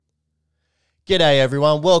G'day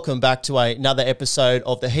everyone, welcome back to another episode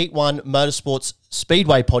of the H1M Motorsports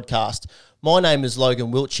Speedway podcast. My name is Logan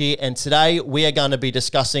Wiltshire and today we are going to be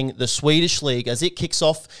discussing the Swedish League as it kicks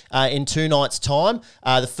off in 2 nights' time.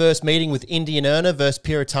 The first meeting with Indian Earner versus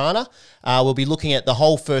Piratana. We'll be looking at the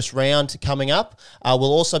whole first round coming up. We'll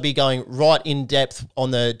also be going right in depth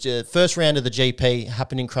on the first round of the GP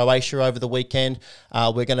happening in Croatia over the weekend.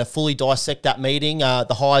 We're going to fully dissect that meeting,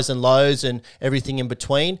 the highs and lows and everything in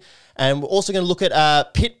between. And we're also going to look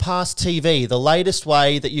at Pit Pass TV, the latest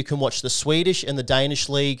way that you can watch the Swedish and the Danish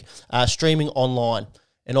League streaming online.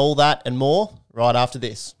 And all that and more right after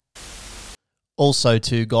this. Also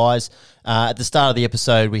too, guys, at the start of the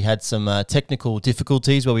episode, we had some technical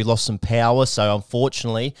difficulties where we lost some power. So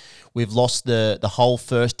unfortunately, we've lost the whole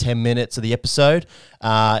first 10 minutes of the episode.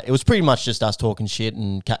 It was pretty much just us talking shit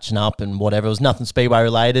and catching up and whatever. It was nothing Speedway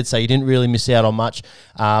related, so you didn't really miss out on much.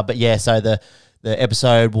 But yeah, so the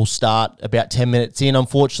episode will start about 10 minutes in,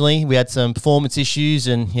 unfortunately. We had some performance issues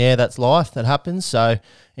and, yeah, that's life. That happens. So,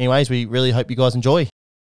 anyways, we really hope you guys enjoy.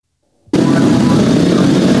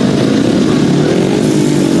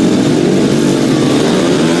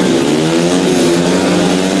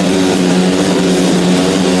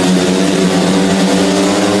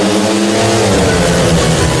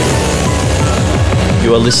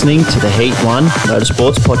 You are listening to the H1M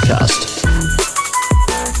Motorsports Podcast.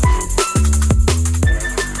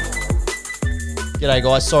 G'day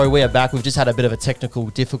guys, sorry we are back. We've just had a bit of a technical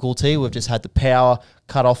difficulty. We've just had the power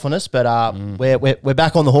cut off on us, but we're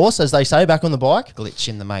back on the horse, as they say, back on the bike. Glitch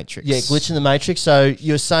in the matrix. Yeah, glitch in the matrix. So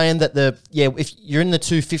you're saying that if you're in the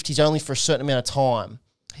 250s only for a certain amount of time.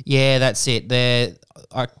 Yeah, that's it.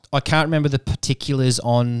 I can't remember the particulars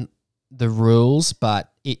on the rules,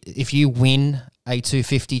 but if you win a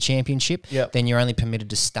 250 championship, then you're only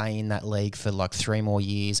permitted to stay in that league for like 3 more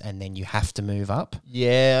years, and then you have to move up.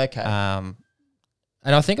 Yeah, okay.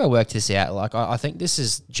 And I think I worked this out. Like I think this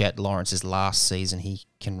is Jet Lawrence's last season he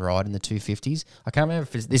can ride in the 250s. I can't remember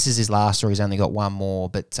if this is his last or he's only got one more,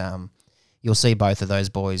 but you'll see both of those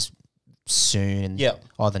boys soon,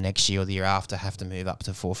 either next year or the year after, have to move up to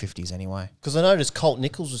 450s anyway. Because I noticed Colt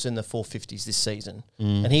Nichols was in the 450s this season,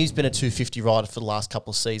 and he's been a 250 rider for the last couple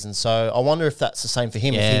of seasons. So I wonder if that's the same for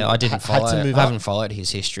him. Yeah, I haven't followed his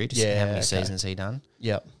history to see how many seasons he done.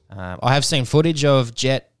 Yeah, I have seen footage of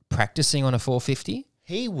Jet practicing on a 450.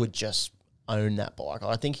 He would just own that bike.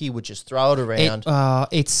 I think he would just throw it around.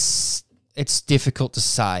 It's difficult to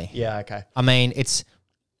say. Yeah, okay. I mean, it's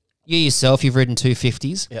you yourself. You've ridden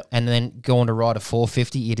 250s, and then going to ride a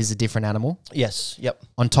 450. It is a different animal. Yes. Yep.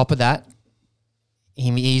 On top of that,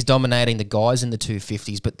 he's dominating the guys in the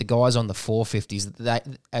 250s, but the guys on the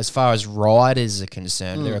 450s, as far as riders are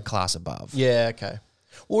concerned, they're a class above. Yeah. Okay.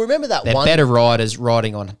 Well, remember that They're better riders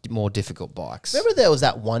riding on more difficult bikes. Remember there was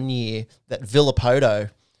that one year that Villapoto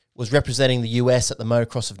was representing the US at the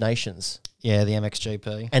Motocross of Nations. Yeah, the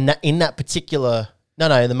MXGP. And in that particular, in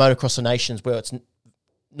the Motocross of Nations where it's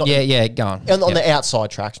not. Yeah, go on. On the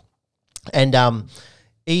outside tracks. And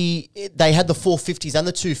they had the 450s and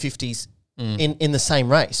the 250s in the same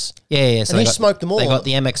race. Yeah. So and he smoked them all. They got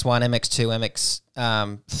the MX1,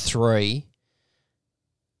 MX2, MX3.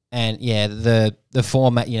 And yeah, the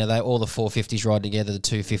format, all the 450s ride together, the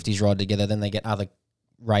 250s ride together. Then they get other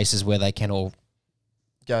races where they can all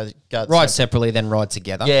go ride separately, then ride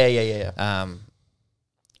together. Yeah.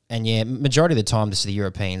 And yeah, majority of the time, this is the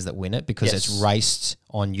Europeans that win it because it's raced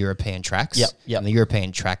on European tracks. Yep. And the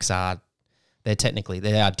European tracks they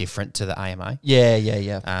are different to the AMA.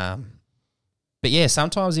 Yeah. But yeah,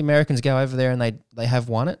 sometimes the Americans go over there and they have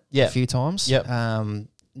won it a few times. Yep.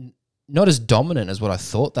 Not as dominant as what I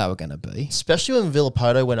thought they were going to be. Especially when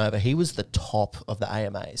Villapoto went over, he was the top of the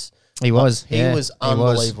AMAs. He was. He was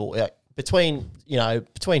unbelievable. Yeah, between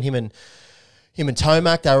him and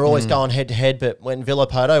Tomac, they were always going head to head. But when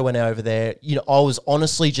Villapoto went over there, I was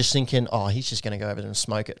honestly just thinking, he's just going to go over there and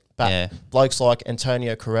smoke it. But blokes like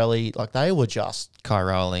Antonio Corelli, like they were just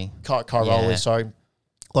Cairoli, sorry.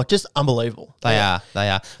 Like, just unbelievable. They are.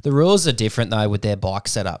 The rules are different, though, with their bike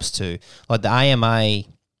setups, too. Like, the AMA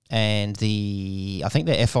and I think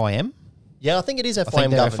they're FIM. Yeah, I think it is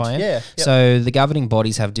FIM governed. FIM. Yeah. Yep. So, the governing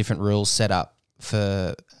bodies have different rules set up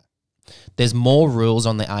for... There's more rules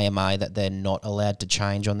on the AMA that they're not allowed to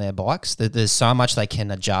change on their bikes. There's so much they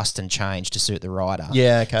can adjust and change to suit the rider.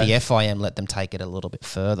 Yeah, okay. The FIM let them take it a little bit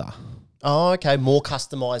further. Oh, okay. More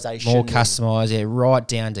customisation. More customised, right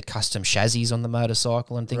down to custom chassis on the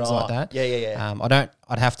motorcycle and things like that. Yeah.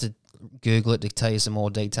 I'd have to Google it to tell you some more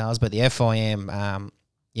details, but the FIM,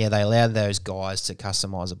 they allow those guys to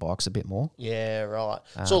customise the bikes a bit more. Yeah, right.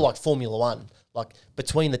 Sort of like Formula One. Like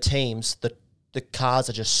between the teams, the the cars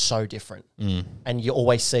are just so different. And you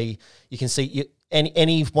always see, you can see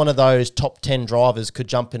any one of those top 10 drivers could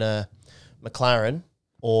jump in a McLaren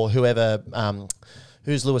or whoever,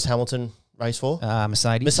 who's Lewis Hamilton race for?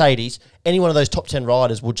 Mercedes. Any one of those top 10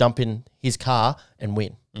 riders will jump in his car and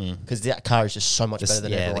win because that car is just so much better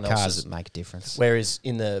than everyone else's. The cars make a difference. Whereas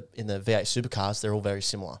in the V8 supercars, they're all very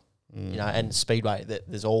similar. You know, and Speedway,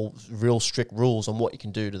 there's all real strict rules on what you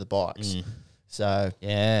can do to the bikes. So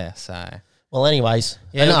well, anyways,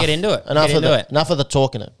 we'll get into it. Enough of the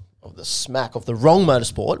talking of the smack of the wrong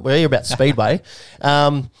motorsport. We're here about Speedway.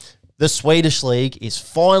 The Swedish League is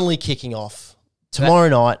finally kicking off tomorrow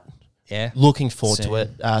night. Yeah, looking forward to it.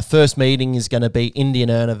 First meeting is going to be Indian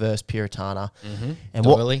Erna versus Puritana. And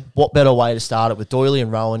what better way to start it with Doyley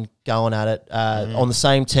and Rowan going at it on the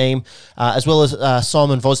same team, as well as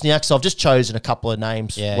Simon Wozniak. So I've just chosen a couple of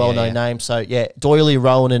names, well-known names. So Doyley,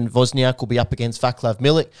 Rowan and Wozniak will be up against Vaclav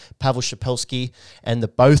Milik, Pavel Shapelski, and the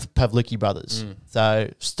both Pavlicki brothers.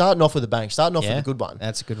 So starting off with a bang, with a good one.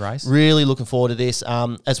 That's a good race. Really looking forward to this.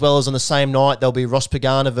 As well as on the same night, there'll be Ross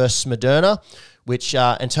Pagana versus Moderna, which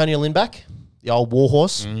Antonio Lindback, the old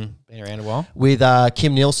warhorse, been around a while, with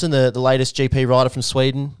Kim Nielsen, the latest GP rider from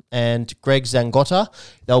Sweden, and Greg Zangotta.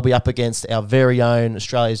 They'll be up against our very own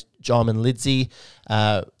Australia's Jaimin Lidzi,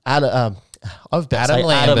 Adam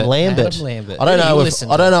Lambert. I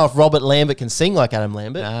don't know if Robert Lambert can sing like Adam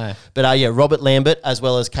Lambert. No. But Robert Lambert as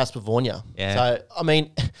well as Casper Vornia. Yeah. So I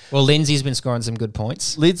mean, well, Lindsay's been scoring some good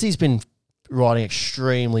points. Lidzi's been riding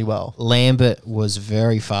extremely well. Lambert was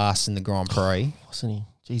very fast in the Grand Prix, wasn't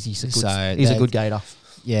he? Jeez, he's a good gator.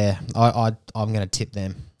 Yeah, I'm going to tip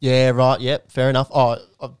them. Yeah, right. Yep, fair enough. I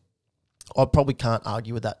probably can't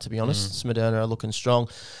argue with that, to be honest. Moderna are looking strong.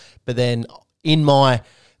 But then in my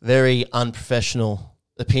very unprofessional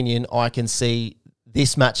opinion, I can see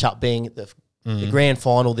this matchup being the grand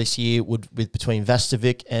final this year with between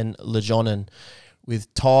Vastovic and Lejonen,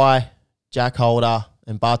 with Ty, Jack Holder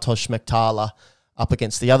and Bartosz Schmektala up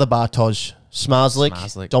against the other Bartosz,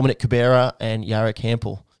 Smarslik, Dominic Kubera and Jarek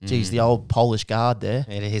Hampel. Geez, the old Polish guard there.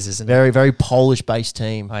 It is, isn't very, it? Very Polish-based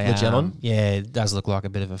team, Lejonen. Yeah, it does look like a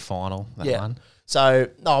bit of a final, that one. So,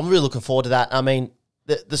 no, I'm really looking forward to that. I mean,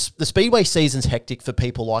 the Speedway season's hectic for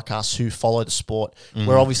people like us who follow the sport.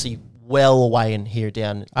 We're obviously well away in here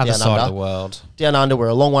down side of the world. Down under, we're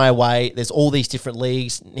a long way away. There's all these different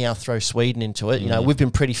leagues. Now throw Sweden into it. You know, we've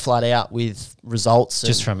been pretty flat out with results.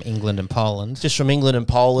 Just from England and Poland.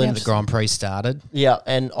 Yeah, the Grand Prix started. Yeah,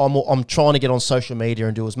 and I'm trying to get on social media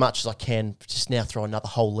and do as much as I can. Just now throw another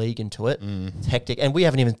whole league into it. It's hectic. And we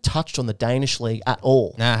haven't even touched on the Danish league at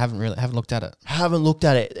all. No, I haven't looked at it. Haven't looked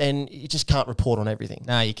at it. And you just can't report on everything.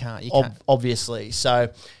 No, you can't. Obviously. So,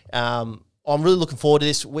 I'm really looking forward to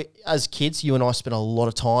this. As kids, you and I spent a lot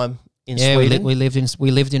of time in Sweden. We lived in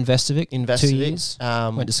Västervik. 2 years.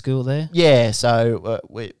 Went to school there. Yeah, so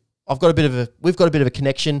we've got a bit of a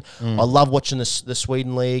connection. I love watching the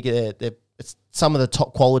Sweden league. It's some of the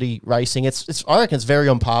top quality racing. I reckon it's very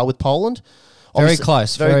on par with Poland. Very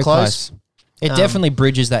close. It definitely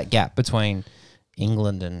bridges that gap between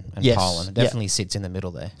England and Poland. It definitely sits in the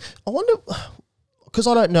middle there. I wonder, because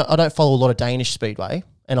I don't follow a lot of Danish speedway.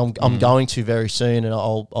 And I'm going to very soon, and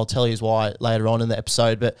I'll tell you why later on in the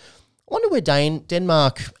episode. But I wonder where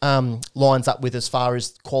Denmark lines up with as far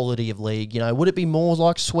as quality of league. You know, would it be more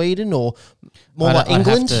like Sweden or more like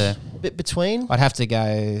England? A bit between. I'd have to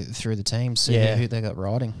go through the teams, see who they got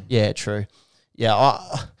riding. Yeah, true. Yeah,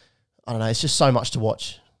 I don't know. It's just so much to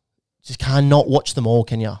watch. Just cannot watch them all,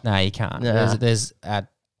 can you? No, you can't. Nah. I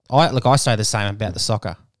say the same about the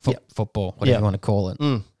soccer, football, whatever you want to call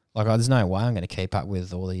it. Like, there's no way I'm going to keep up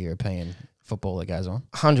with all the European football that goes on.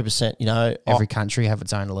 100%. You know, every country have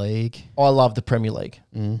its own league. I love the Premier League.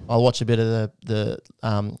 I watch a bit of the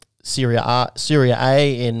Serie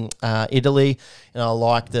A in Italy, and I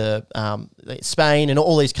like the Spain and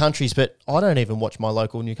all these countries. But I don't even watch my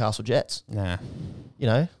local Newcastle Jets. Nah, you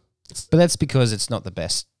know, but that's because it's not the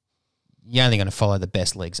best. You're only going to follow the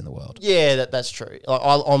best leagues in the world. Yeah, that's true. Like,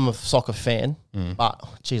 I'm a soccer fan, but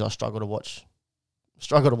geez, I struggle to watch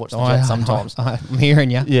the Jets sometimes. I'm hearing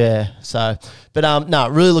you. Yeah. So, but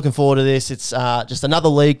really looking forward to this. It's just another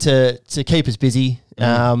league to keep us busy,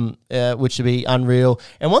 which would be unreal.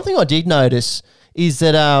 And one thing I did notice is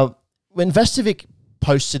that when Vastovic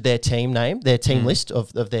posted their team list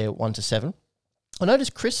of their 1 to 7, I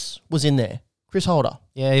noticed Chris was in there. Chris Holder.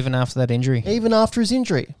 Yeah, even after that injury. Even after his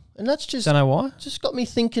injury. And that's just... Don't know why. Just got me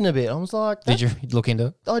thinking a bit. I was like... Did you look into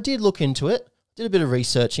it? I did look into it. Did a bit of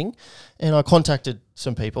researching, and I contacted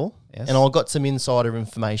some people, and I got some insider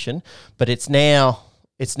information. But it's now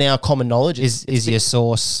common knowledge. Is your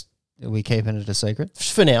source Are we keeping it a secret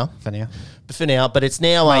for now. for now? But it's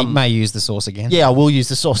now. May use the source again. Yeah, I will use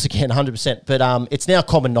the source again, 100%. But it's now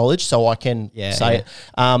common knowledge, so I can say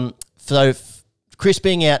it. So Chris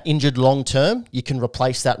being out injured long term, you can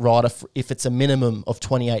replace that rider if it's a minimum of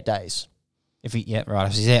 28 days. If he's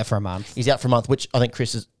out for a month. He's out for a month, which I think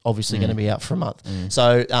Chris is obviously going to be out for a month.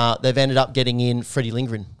 So they've ended up getting in Freddie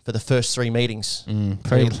Lindgren for the first 3 meetings.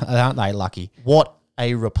 Aren't they lucky? What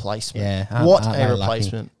a replacement! Yeah, what aren't a they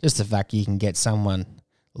replacement! Lucky? Just the fact you can get someone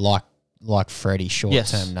like Freddie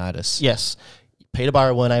short-term notice. Yes,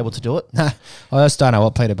 Peterborough weren't able to do it. I just don't know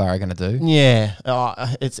what Peterborough are going to do. Yeah,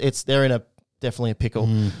 they're in definitely a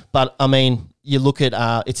pickle. But I mean, you look at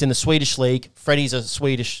it's in the Swedish league. Freddie's a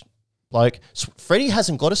Swedish bloke. Freddie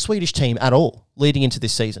hasn't got a Swedish team at all leading into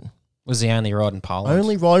this season. Was he only riding in Poland?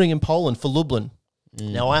 Only riding in Poland for Lublin.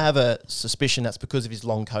 Now, I have a suspicion that's because of his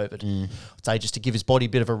long COVID. I'd say just to give his body a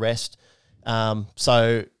bit of a rest.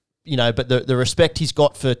 So, but the respect he's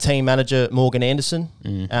got for team manager Morgan Anderson,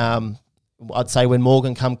 I'd say when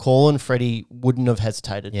Morgan come calling, Freddie wouldn't have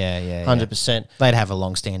hesitated. Yeah. 100%. They'd have a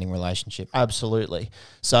long-standing relationship. Absolutely.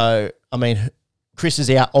 So, I mean, Chris is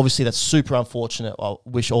out. Obviously, that's super unfortunate. I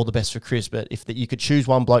wish all the best for Chris, but if you could choose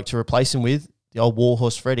one bloke to replace him with, the old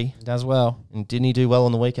warhorse Freddie. Does well. And didn't he do well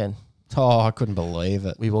on the weekend? Oh, I couldn't believe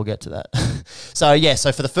it. We will get to that.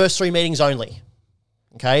 So for the first 3 meetings only.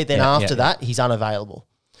 Okay, then after that, he's unavailable.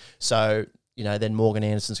 So, then Morgan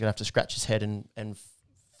Anderson's going to have to scratch his head and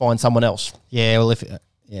find someone else. Yeah, well,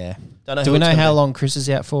 do we know how long Chris is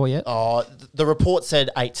out for yet? Oh, the report said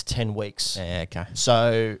 8 to 10 weeks. Yeah, okay.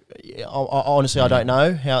 So, honestly, I don't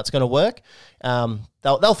know how it's going to work.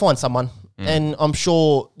 They'll find someone. And I'm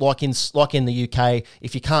sure, like in the UK,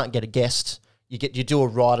 if you can't get a guest, you do a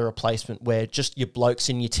rider replacement where just your blokes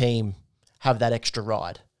in your team have that extra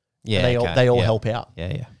ride. Yeah, and they all help out.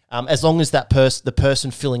 Yeah. As long as the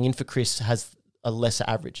person filling in for Chris has a lesser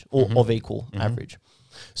average or of equal average.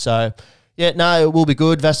 So, it will be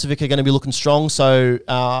good. Vasovic are going to be looking strong. So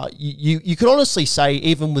you could honestly say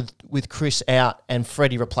even with Chris out and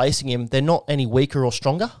Freddie replacing him, they're not any weaker or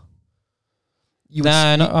stronger.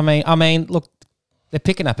 I mean, look, they're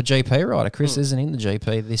picking up a GP rider. Chris isn't in the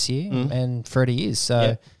GP this year, and Freddie is.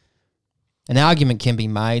 So an argument can be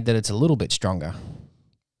made that it's a little bit stronger.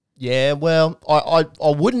 Yeah, well, I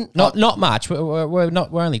wouldn't not much.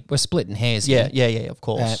 We're splitting hairs. Yeah, of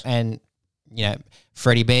course. And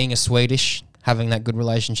Freddie being a Swedish, having that good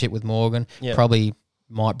relationship with Morgan, probably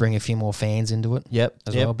might bring a few more fans into it.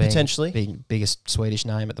 As well, potentially being biggest Swedish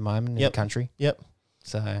name at the moment in the country.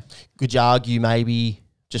 So could you argue maybe,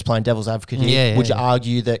 just playing devil's advocate here, would you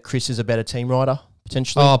argue that Chris is a better team rider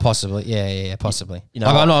potentially? Oh, possibly. Yeah, possibly.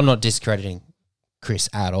 I'm not discrediting Chris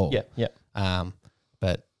at all.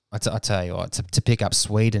 But I tell you what, to pick up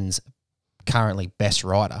Sweden's currently best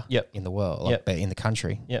rider in the world, in the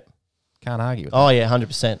country, can't argue with that.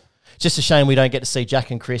 100%. Just a shame we don't get to see Jack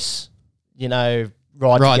and Chris,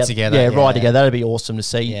 ride together. Ride together. That'd be awesome to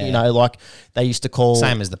see. Like they used to call...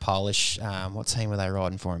 Same as the Polish. What team were they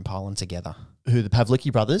riding for in Poland together? Who, the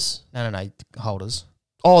Pawlicki brothers? No, Holders.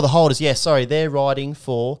 Oh, the Holders. Yeah, sorry. They're riding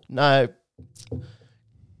for... No.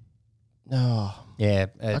 Yeah.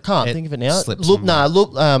 I can't think of it now.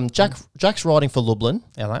 Jack's riding for Lublin.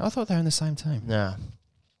 Yeah, I thought they were in the same team. Nah.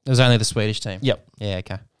 It was only the Swedish team. Yep. Yeah,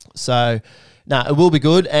 okay. So... it will be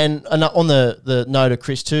good. And on the note of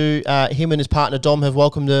Chris too, him and his partner Dom have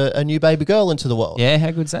welcomed a new baby girl into the world. Yeah,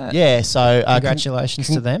 how good's that? Yeah, so... congratulations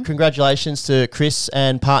to them. Congratulations to Chris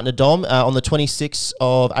and partner Dom on the 26th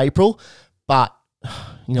of April. But,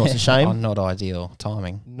 it's a shame. Not ideal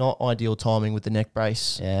timing. Not ideal timing with the neck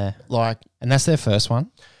brace. Yeah. And that's their first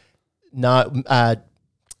one? No,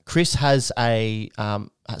 Chris has a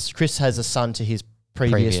son to his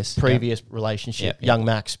previous relationship, young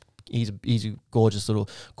Max. He's a gorgeous little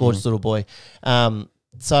boy.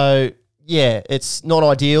 It's not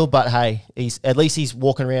ideal, but hey, at least he's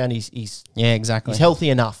walking around. He's exactly. He's healthy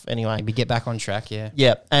enough anyway. Maybe get back on track. Yeah.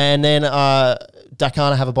 Yeah, and then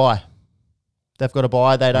Dakar have a bye. They've got a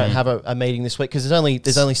bye. They don't have a meeting this week because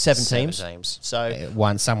there's only seven teams.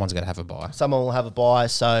 So someone's got to have a bye. Someone will have a bye.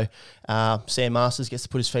 So Sam Masters gets to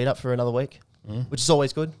put his feet up for another week, which is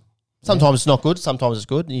always good. Sometimes it's not good. Sometimes it's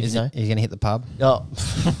good. He's going to hit the pub. Oh,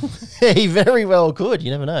 he very well could. You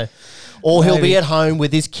never know. Or he'll be at home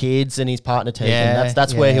with his kids and his partner Tegan.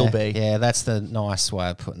 That's where he'll be. Yeah, that's the nice way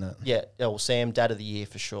of putting it. Yeah. Well, Sam, dad of the year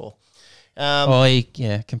for sure.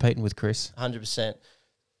 Competing with Chris. 100%.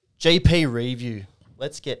 GP review.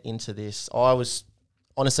 Let's get into this. I went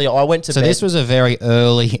to bed. So this was a very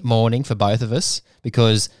early morning for both of us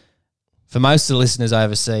because... For most of the listeners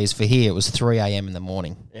overseas, for here, it was 3 a.m. in the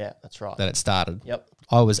morning. Yeah, that's right. That it started. Yep.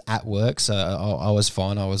 I was at work, so I was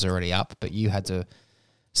fine. I was already up, but you had to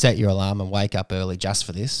set your alarm and wake up early just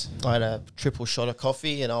for this. I had a triple shot of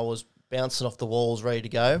coffee and I was bouncing off the walls, ready to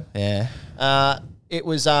go. Yeah. It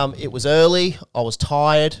was early. I was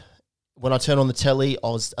tired. When I turned on the telly, I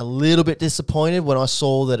was a little bit disappointed when I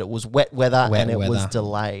saw that it was wet weather and it was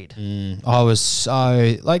delayed. I was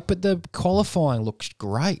so but the qualifying looked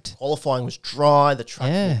great. Qualifying was dry. The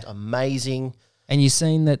track looked amazing. And you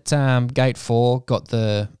seen that Gate 4 got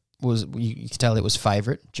you could tell it was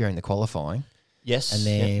favourite during the qualifying. Yes. And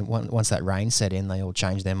then once that rain set in, they all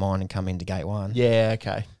changed their mind and come into Gate 1. Yeah,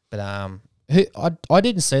 okay. But I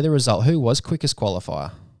didn't see the result. Who was quickest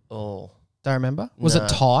qualifier? Oh. Don't remember. Was it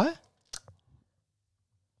Ty?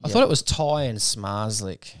 I Yep. thought it was Ty and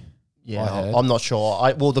Smarslick. Yeah, I'm not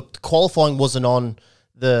sure. The qualifying wasn't on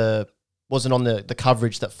the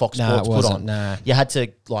coverage that Fox Sports put on. Nah. You had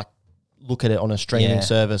to look at it on a streaming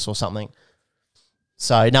service or something.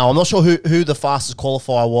 So no, I'm not sure who the fastest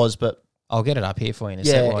qualifier was, but I'll get it up here for you in a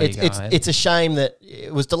second. It's a shame that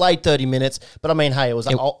it was delayed 30 minutes. But I mean, hey, I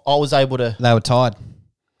was able to. They were tied.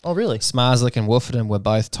 Oh, really? Smarslick and Wolferton were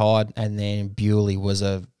both tied, and then Bewley was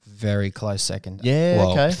a very close second. Yeah,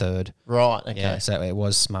 okay. Third. Right, okay. Yeah, so it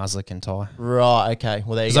was Smarslick and Ty. Right, okay.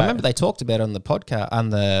 Well, there you go. I remember they talked about it on the podcast, on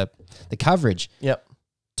the coverage. Yep.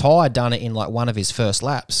 Ty done it in one of his first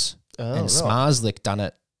laps, and right. Smarslick done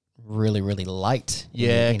it really, really late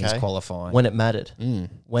in his qualifying. When it mattered. It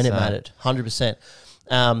mattered, 100%.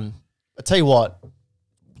 I tell you what,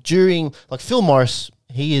 during, Phil Morris,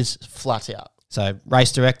 he is flat out. So,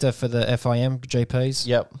 race director for the FIM GPs.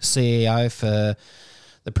 Yep. CEO for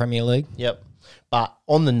the Premier League. Yep. But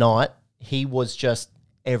on the night, he was just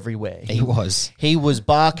everywhere. He was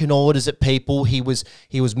barking orders at people. He was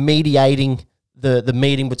mediating the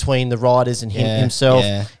meeting between the riders and himself.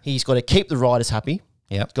 Yeah. He's got to keep the riders happy.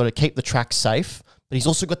 Yep. He's got to keep the track safe. But he's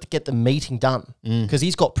also got to get the meeting done because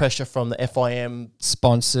he's got pressure from the FIM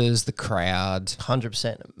sponsors, the crowd.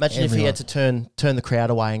 100%. Imagine if he had to turn the crowd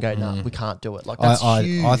away and go, no, we can't do it. That's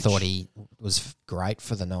huge. I thought he was great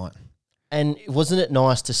for the night. And wasn't it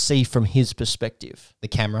nice to see from his perspective? The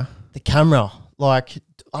camera. I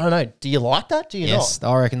don't know. Do you like that? Do you not? Yes,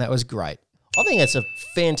 I reckon that was great. I think that's a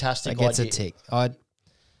fantastic idea. That gets a tick.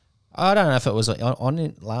 I don't know if it was on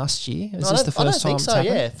it last year. Is this the first time I don't think so,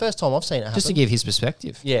 yeah. First time I've seen it happen. Just to give his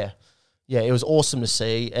perspective. Yeah. Yeah, it was awesome to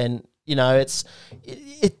see. And,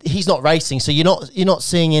 he's not racing, so you're not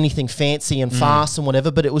seeing anything fancy and fast and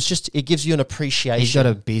whatever, but it gives you an appreciation. He's got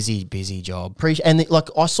a busy job. And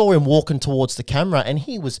I saw him walking towards the camera and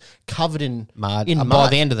he was covered in mud. By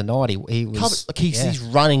the end of the night, he was... He's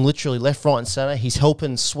running literally left, right and centre. He's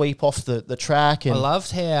helping sweep off the track. And I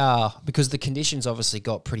loved how... Because the conditions obviously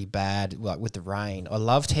got pretty bad with the rain. I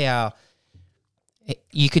loved how...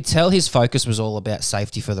 You could tell his focus was all about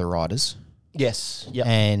safety for the riders. Yes. Yeah.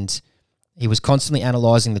 And... He was constantly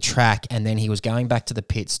analysing the track, and then he was going back to the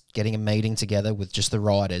pits, getting a meeting together with just the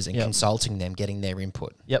riders and consulting them, getting their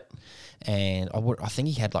input. Yep. And I think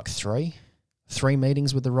he had three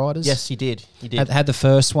meetings with the riders. Yes, he did. Had the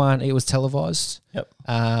first one. It was televised. Yep.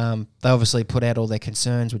 They obviously put out all their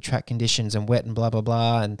concerns with track conditions and wet and blah blah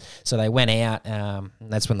blah, and so they went out. And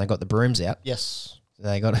that's when they got the brooms out. Yes.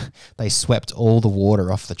 They swept all the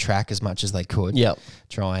water off the track as much as they could. Yep.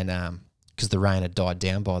 Try and because the rain had died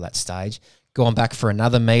down by that stage. Gone back for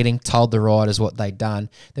another meeting, told the riders what they'd done.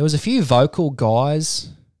 There was a few vocal guys.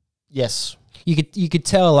 Yes. You could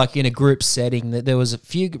tell, in a group setting, that there was a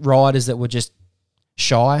few riders that were just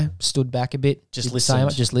shy, stood back a bit, just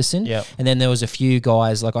listened. Yep. And then there was a few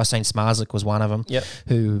guys, I seen Smarslick was one of them,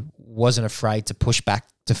 who wasn't afraid to push back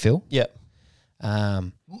to Phil. Yep.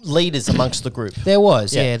 Leaders amongst the group. There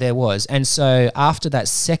was. And so after that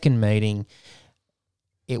second meeting,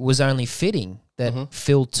 it was only fitting that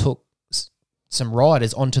Phil took some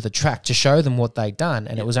riders onto the track to show them what they'd done,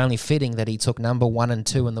 and it was only fitting that he took number 1 and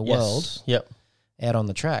 2 in the world out on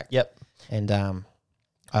the track. Yep. And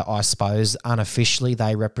I suppose unofficially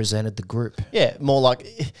they represented the group. Yeah, more like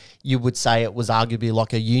you would say it was arguably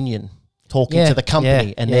like a union talking to the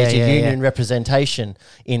company, and there's your union representation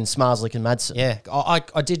in Smarslick and Madsen. Yeah,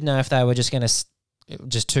 I didn't know if they were just going to...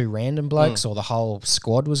 Just two random blokes, or the whole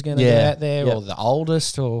squad was going to go out there, or the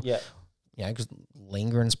oldest, or because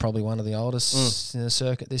Lindgren's probably one of the oldest in the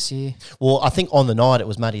circuit this year. Well, I think on the night it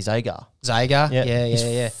was Matty Zagar.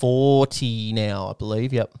 He's 40 now, I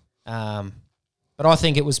believe. Yep. But I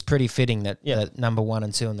think it was pretty fitting that number 1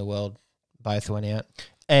 and 2 in the world both went out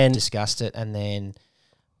and discussed it, and then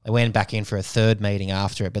they went back in for a third meeting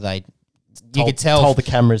after it. But you could tell the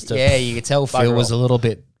cameras to you could tell Phil was a little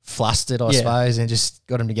bit flustered, I suppose, and just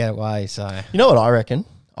got him to get away. So you know what I reckon?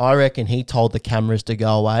 I reckon he told the cameras to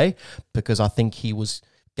go away because I think he's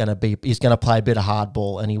going to play a bit of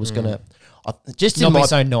hardball and he was going to Not be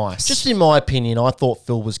so nice. Just in my opinion, I thought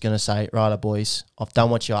Phil was going to say, "Righto, boys, I've done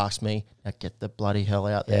what you asked me. Now get the bloody hell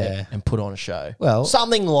out there and put on a show." Well,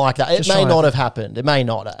 something like that. It may not have happened. It may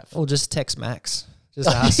not have. Or just text Max. Just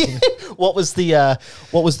ask him. What was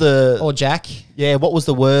the Or Jack. Yeah, what was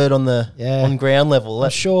the word on the on ground level? I'm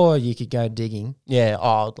sure you could go digging. Yeah,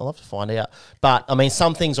 I'd love to find out. But I mean,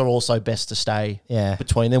 some things are also best to stay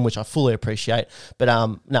between them, which I fully appreciate. But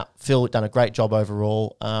no, Phil done a great job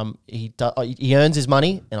overall. He earns his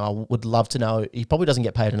money, and I would love to know. He probably doesn't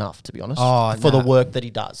get paid enough, to be honest, for the work that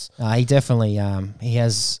he does. He definitely he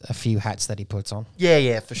has a few hats that he puts on.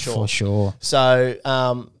 Yeah, for sure. For sure.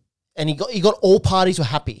 So and he got all parties were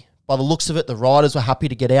happy. By the looks of it, the riders were happy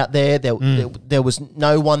to get out there. There was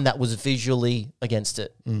no one that was visually against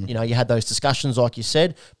it. You know, you had those discussions like you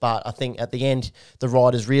said, but I think at the end, the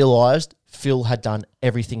riders realised Phil had done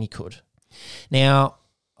everything he could. Now,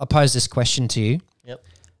 I pose this question to you. Yep.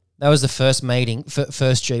 That was the first meeting,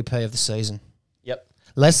 first GP of the season. Yep.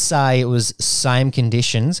 Let's say it was same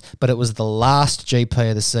conditions, but it was the last GP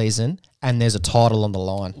of the season and there's a title on the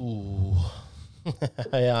line. Ooh.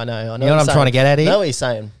 Yeah, I know. You know what I'm trying to get at here? I know what you're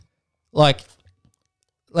saying. Like,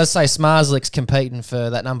 let's say Smarslick's competing for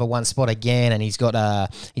that number one spot again, and he's got a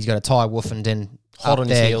Ty Woofenden hot on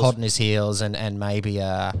his heels, and maybe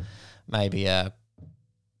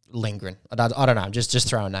Lindgren. I don't know. I'm just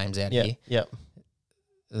throwing names out here. Yeah.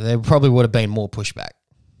 There probably would have been more pushback.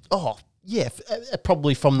 Oh yeah,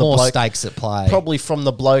 probably from the more bloke, stakes at play. Probably from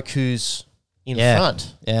the bloke who's in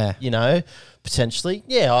front. Yeah, you know, potentially.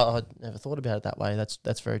 Yeah, I never thought about it that way.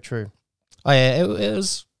 That's very true. Oh yeah, it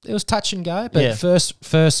was touch and go, but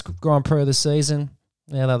first Grand Prix of the season,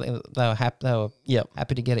 they were happy. They were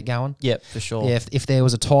happy to get it going. Yep, for sure. Yeah, if there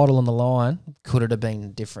was a title on the line, could it have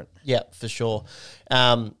been different? Yeah, for sure.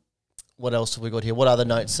 What else have we got here? What other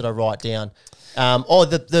notes did I write down?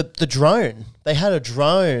 The drone. They had a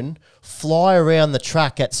drone fly around the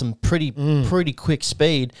track at some pretty quick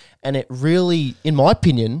speed, and it really, in my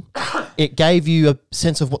opinion, it gave you a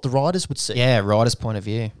sense of what the riders would see. Yeah, rider's point of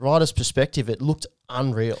view. Rider's perspective. It looked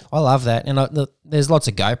unreal. I love that. And there's lots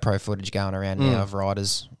of GoPro footage going around now of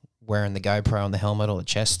riders wearing the GoPro on the helmet or the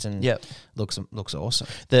chest, and looks awesome.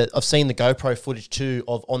 I've seen the GoPro footage too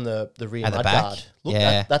on the rear mudguard. Look,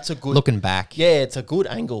 that's a good looking back. Yeah, it's a good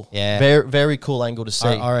angle. Yeah, very very cool angle to see.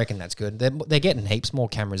 I reckon that's good. They're getting heaps more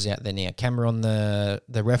cameras out there now. Camera on the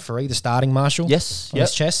referee, the starting marshal. Yes, on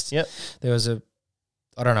his chest. Yep. There was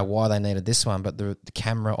I don't know why they needed this one, but the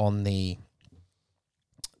camera on the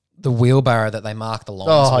wheelbarrow that they mark the lines.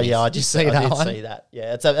 Oh with. yeah, I did see that.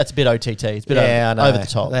 Yeah, that's a bit OTT. It's a bit over the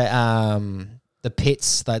top. The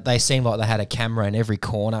pits, they seem like they had a camera in every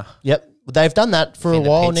corner. Yep, they've done that for a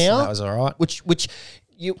while now. That was all right. Which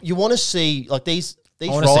you want to see, like these I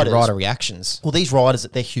want to see rider reactions. Well, these riders,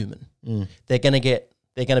 they're human. They're going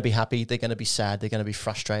to be happy. They're going to be sad. They're going to be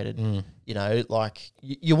frustrated. You know, like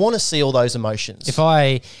you want to see all those emotions. If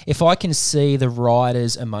I can see the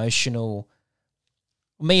riders emotional.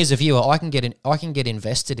 Me as a viewer, I can get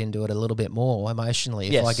invested into it a little bit more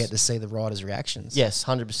emotionally if I get to see the riders' reactions. Yes,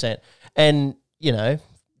 100%. And you know,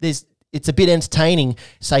 it's a bit entertaining.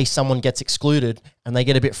 Say someone gets excluded and they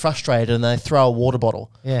get a bit frustrated and they throw a water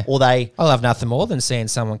bottle. Yeah, or I'll have nothing more than seeing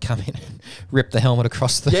someone come in and rip the helmet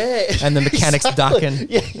across the and the mechanics ducking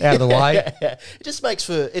out of the way. Yeah. It just makes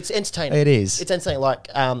it's entertaining. It is. It's entertaining. Like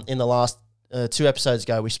in the last 2 episodes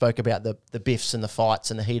ago, we spoke about the biffs and the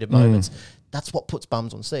fights and the heated moments. That's what puts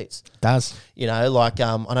bums on seats. It does. You know, like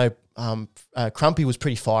I know Crumpy was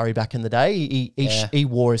pretty fiery back in the day. He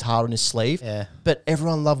wore his heart on his sleeve. Yeah. But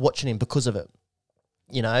everyone loved watching him because of it.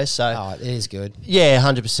 You know, so... it is good. Yeah,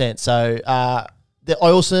 100%. So I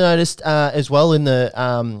also noticed as well in the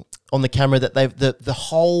on the camera that the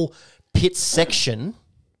whole pit section,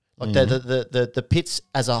 like the pits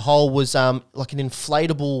as a whole was like an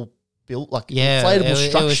inflatable built, like inflatable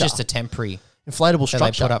structure. It was just a temporary... inflatable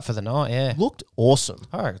structure they put up for the night, looked awesome.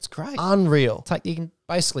 Oh, it's great, unreal. You can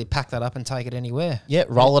basically pack that up and take it anywhere. Yeah,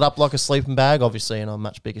 roll it up like a sleeping bag, obviously, on a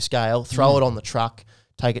much bigger scale. Throw it on the truck,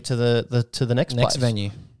 take it to the next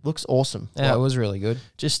venue. Looks awesome. Yeah, it was really good.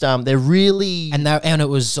 Just they're really and it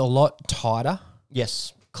was a lot tighter.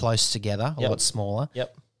 Yes, close together, a lot smaller.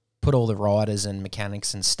 Yep. Put all the riders and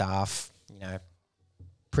mechanics and staff,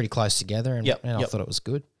 pretty close together, and I thought it was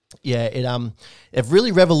good. Yeah, it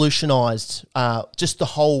really revolutionised just the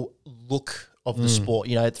whole look of the sport.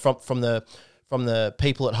 You know, from the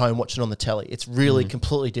people at home watching on the telly, it's really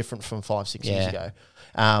completely different from 5-6 years ago.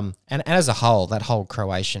 And as a whole, that whole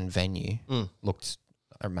Croatian venue looked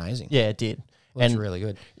amazing. Yeah, it did. That's really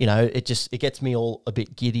good. You know, it gets me all a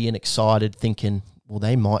bit giddy and excited thinking, well,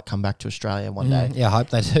 they might come back to Australia one day. Yeah, I hope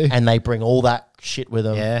they do. And they bring all that shit with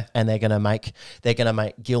them. Yeah. And they're gonna make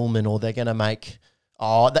Gilman, or they're gonna make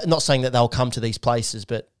not saying that they'll come to these places,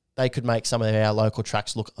 but they could make some of our local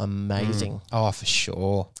tracks look amazing. Oh, for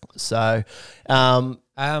sure. So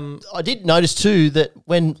I did notice too that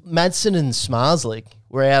when Madsen and Smarslick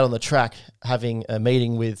were out on the track having a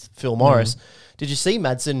meeting with Phil Morris, did you see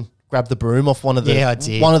Madsen grab the broom off one of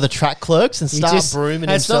the track clerks and start brooming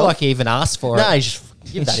himself? It's not like he even asked for it. No, he's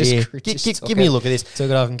just give that here. Give me a look at this. Took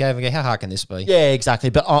it off and gave him. How hard can this be? Yeah, exactly.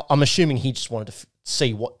 But I'm assuming he just wanted to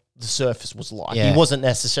see what the surface was like. Yeah. He wasn't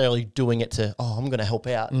necessarily doing it to, I'm going to help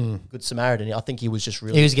out. Good Samaritan. I think he was just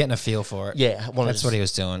really... He was getting a feel for it. Yeah. That's what he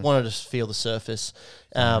was doing. Wanted to feel the surface.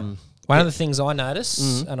 One of the things I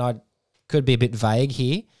noticed, and I could be a bit vague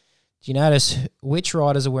here, do you notice which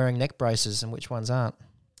riders are wearing neck braces and which ones aren't?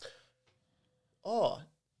 Oh,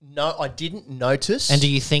 no, I didn't notice. And do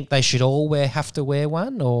you think they should all have to wear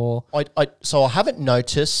one, or? So I haven't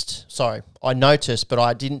noticed. Sorry, I noticed, but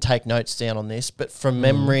I didn't take notes down on this. But from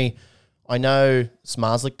memory, I know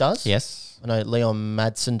Smarslick does. Yes. I know Leon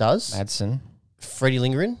Madsen does. Freddie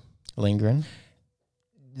Lindgren.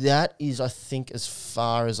 That is, I think, as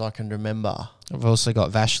far as I can remember. I've also got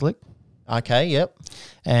Vashlik. Okay, yep.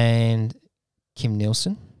 And Kim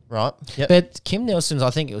Nielsen. Right, yep. But Kim Nielsen's, I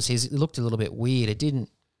think it was his, it looked a little bit weird.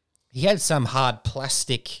 He had some hard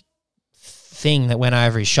plastic thing that went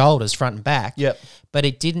over his shoulders, front and back. Yep. But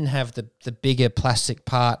it didn't have the bigger plastic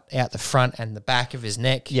part out the front and the back of his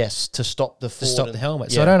neck. Yes, to stop the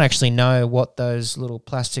helmet. So I don't actually know what those little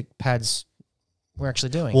plastic pads were actually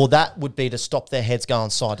doing. Well, that would be to stop their heads going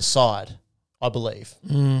side to side, I believe.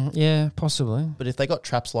 Yeah, possibly. But if they got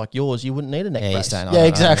traps like yours, you wouldn't need a neck brace. Yeah,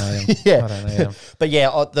 exactly. Yeah. I don't know them. But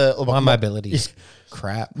yeah, my mobility is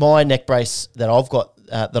crap. My neck brace that I've got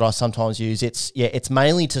that I sometimes use, it's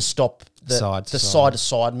mainly to stop the side to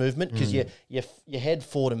side movement, because your head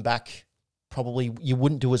forward and back, probably you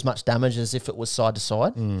wouldn't do as much damage as if it was side to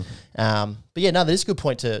side. But yeah, no, that is a good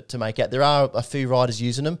point to make out. There are a few riders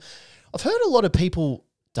using them. I've heard a lot of people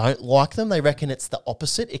don't like them. They reckon it's the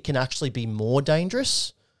opposite. It can actually be more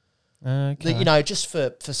dangerous. Okay. You know, just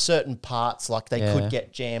for certain parts, like they could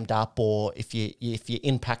get jammed up, or if you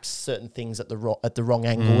impact certain things at the wrong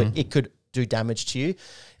angle, it could do damage to you.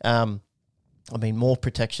 I mean, more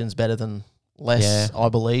protection's better than less, I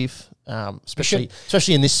believe. Especially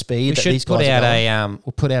in this speed. We should put out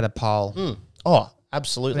we'll put out a poll. Oh,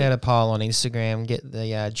 absolutely. Put out a poll on Instagram. Get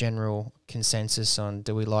the general consensus on,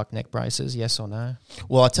 do we like neck braces? Yes or no?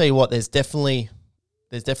 Well, I tell you what, there's definitely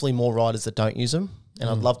more riders that don't use them, and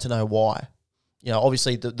I'd love to know why. You know,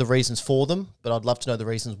 obviously the reasons for them, but I'd love to know the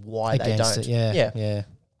reasons why they don't.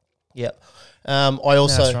 Yeah. I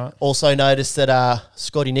also noticed that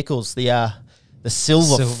Scotty Nichols, the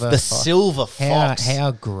silver fox.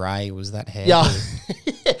 How grey was that hair? Yeah,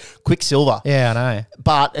 Quicksilver. Yeah, I know.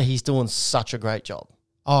 But he's doing such a great job.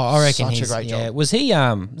 Oh, I reckon such a great job. Was he?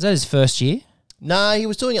 Was that his first year? No, he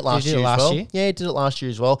was doing it last year as well. Yeah, he did it last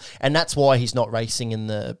year as well, and that's why he's not racing in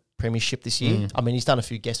the Premiership this year. I mean, he's done a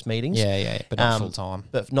few guest meetings. Yeah, but not full time.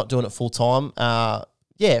 But not doing it full time.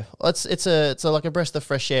 Yeah, it's like a breath of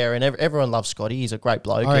fresh air, and everyone loves Scotty. He's a great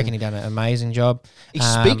bloke. I reckon he done an amazing job. He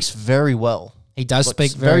speaks very well. He does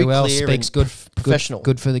speak very well. Speaks good, professional.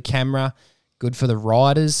 Good for the camera. Good for the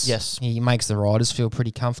riders. Yes, he makes the riders feel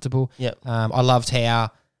pretty comfortable. Yep. I loved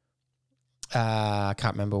how I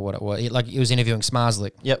can't remember what it was. He was interviewing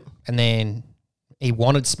Smarslick. Yep. And then he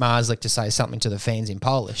wanted Smarslick to say something to the fans in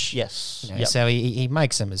Polish. Yes. You know, so he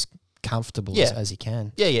makes them as comfortable as he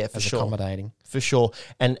can. Yeah, for sure. Accommodating. For sure.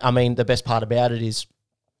 And I mean, the best part about it is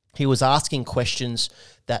he was asking questions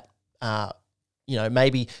that,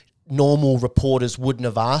 maybe normal reporters wouldn't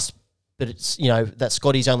have asked, but it's, that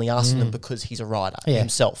Scotty's only asking them because he's a rider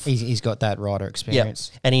himself. He's got that rider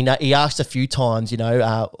experience. And he asked a few times,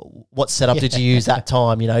 what setup did you use that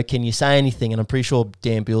time? Can you say anything? And I'm pretty sure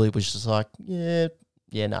Dan Bewley was just like, no,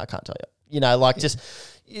 I can't tell you. Just...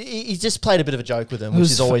 He just played a bit of a joke with him, which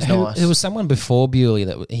is always nice. There was someone before Bewley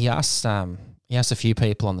that he asked a few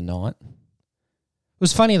people on the night. It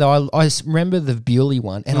was funny though. I remember the Bewley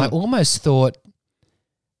one, and I almost thought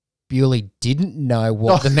Bewley didn't know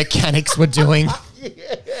what the mechanics were doing.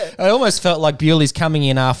 I almost felt like Bewley's coming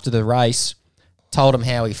in after the race, told him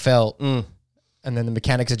how he felt, and then the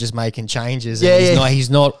mechanics are just making changes. He's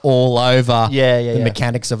not all over the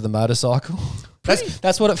mechanics of the motorcycle.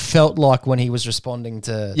 That's what it felt like when he was responding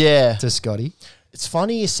to Scotty. It's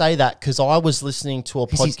funny you say that because I was listening to a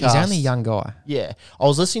podcast. He's only a young guy. Yeah. I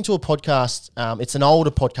was listening to a podcast. It's an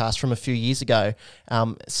older podcast from a few years ago.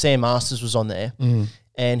 Sam Masters was on there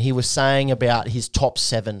and he was saying about his top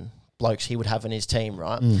 7 blokes he would have in his team,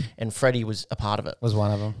 right? And Freddie was a part of it. Was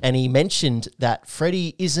one of them. And he mentioned that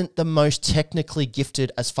Freddie isn't the most technically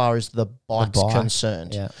gifted as far as the bike's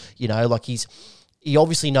concerned. Yeah. You know, like he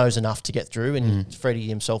obviously knows enough to get through, and Freddie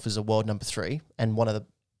himself is a world number 3 and one of the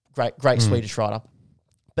great Swedish rider,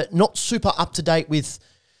 but not super up to date with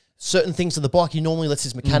certain things of the bike. He normally lets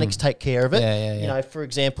his mechanics take care of it. Yeah. You know, for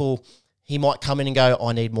example, he might come in and go,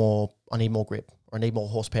 I need more grip, or I need more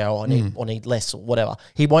horsepower, or I need less, or whatever.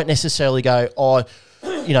 He won't necessarily go,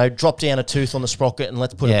 drop down a tooth on the sprocket and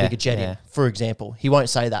let's put a bigger jet in, for example. He won't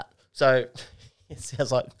say that. So it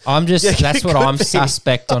sounds like that's what I'm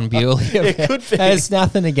suspect on Bewley. It could be. There's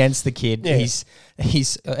nothing against the kid. Yeah.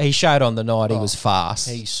 He showed on the night he was fast.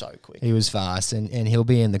 He's so quick. He was fast, and he'll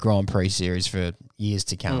be in the Grand Prix series for years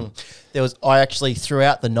to come. I actually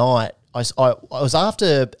throughout the night, I was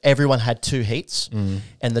after everyone had 2 heats,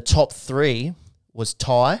 and the top 3 was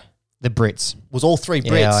Ty. The Brits. Was all 3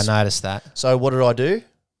 Brits. Yeah, I noticed that. So what did I do?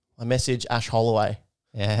 I messaged Ash Holloway.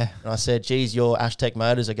 Yeah. And I said, geez, your Ashtec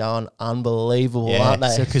motors are going unbelievable, aren't they?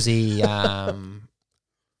 So because he,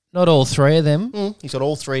 not all 3 of them. He's got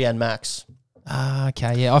all 3 and Max.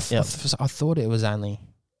 Okay, yeah. I thought it was only...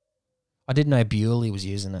 I didn't know Bewley was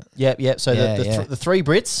using it. Yep. So the 3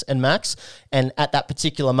 Brits and Max, and at that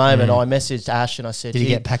particular moment, I messaged Ash and I said, Did he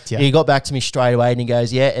get back to you? He got back to me straight away and he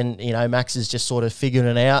goes, yeah, and Max is just sort of figuring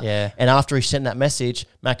it out. Yeah. And after he sent that message,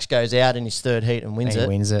 Max goes out in his 3rd heat and wins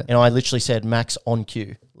it. And I literally said Max on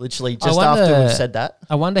cue. Literally just after we said that.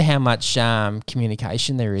 I wonder how much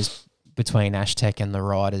communication there is between Ashtec and the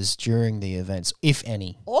riders during the events, if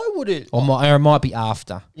any. I would have... Or it might be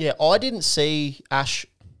after. Yeah, I didn't see Ash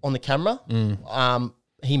on the camera.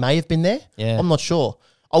 He may have been there. Yeah. I'm not sure.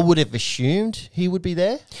 I would have assumed he would be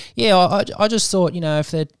there. Yeah, I just thought,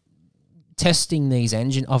 if they're testing these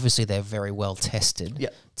engines, obviously they're very well tested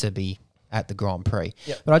to be at the Grand Prix.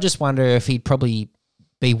 Yep. But I just wonder if he'd probably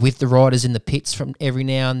be with the riders in the pits from every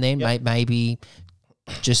now and then, maybe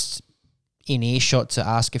just in earshot to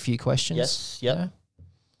ask a few questions. Yes, yeah.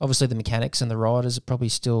 Obviously the mechanics and the riders are probably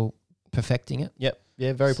still perfecting it. Yep,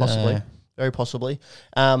 yeah, very possibly. Very possibly.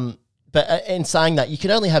 But in saying that, you can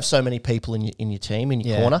only have so many people in your team, in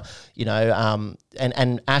your corner,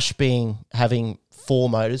 and Ash having 4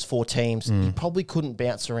 motors, 4 teams, he probably couldn't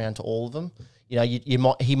bounce around to all of them.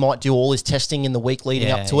 He might do all his testing in the week leading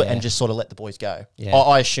up to it and just sort of let the boys go. Yeah.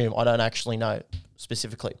 I assume. I don't actually know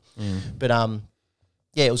specifically. But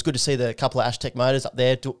it was good to see the couple of Ashtec motors up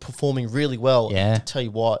there performing really well. Yeah. To tell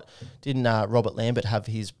you what, didn't Robert Lambert have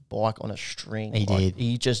his bike on a string? He did.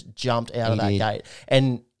 He just jumped out of that gate.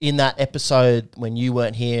 And in that episode when you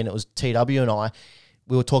weren't here and it was TW and I,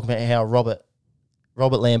 we were talking about how Robert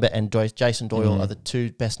Lambert and Jason Doyle are the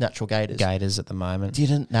 2 best natural gators at the moment.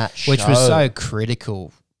 Didn't that show? Which was so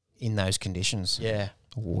critical in those conditions. Yeah.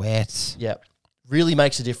 Wet. Yep. Really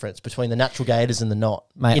makes a difference between the natural gators and the not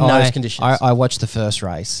in those conditions. I watched the first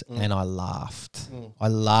race and I laughed. I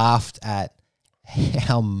laughed at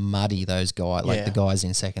how muddy those guys, the guys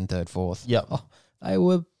in 2nd, 3rd, 4th. Yep. Oh, they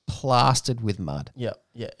were plastered with mud. Yep.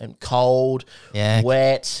 Yeah. And cold,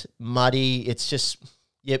 wet, muddy. It's just,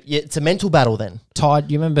 it's a mental battle then. Ty,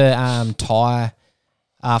 you remember Ty,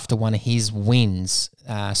 after one of his wins,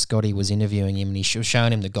 Scotty was interviewing him and he was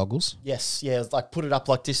showing him the goggles. Yes, yeah, it was like put it up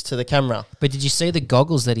like this to the camera. But did you see the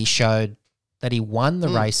goggles that he showed that he won the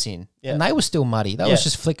race in? Yeah. And they were still muddy. That was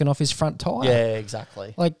just flicking off his front tyre. Yeah,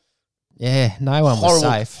 exactly. No one was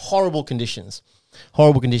safe. Horrible conditions.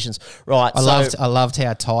 Right. I loved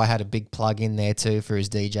how Ty had a big plug in there too for his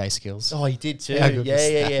DJ skills. Oh, he did too.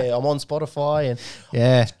 Yeah. I'm on Spotify and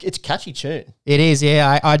it's a catchy tune. It is.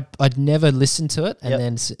 Yeah, I'd never listened to it,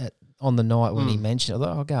 and then on the night when he mentioned it, I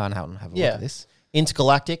thought, I'll go and have a look at this.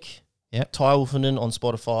 Intergalactic. Yep. Ty Wolfenden on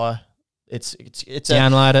Spotify. It's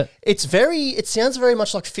download it. It sounds very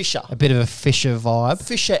much like Fisher. A bit of a Fisher vibe.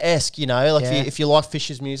 Fisher-esque, if you like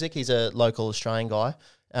Fisher's music, he's a local Australian guy.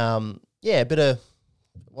 A bit of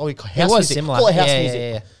house music. Similar. Call it house music.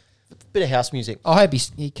 Yeah. Bit of house music. I hope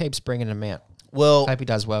he keeps bringing them out. Well, hope he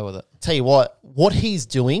does well with it. Tell you what he's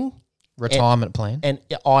doing, retirement plan, and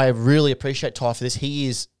I really appreciate Ty for this. He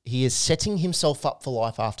is setting himself up for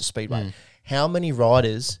life after Speedway. How many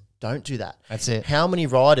riders don't do that? That's it. How many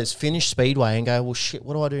riders finish Speedway and go, well, shit,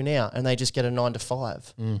 what do I do now? And they just get a 9 to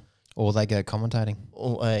 5. Or they go commentating.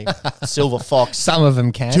 Or a Silver Fox Some of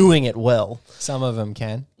them can. doing it well. Some of them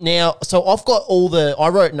can. Now, so I've got I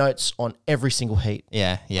wrote notes on every single heat.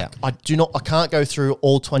 Yeah, yeah. I can't go through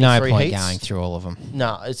all 23 No point heats. going through all of them.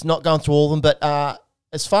 No, it's not going through all of them. But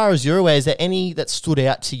as far as you're aware, is there any that stood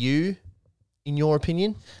out to you, in your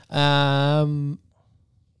opinion? Heat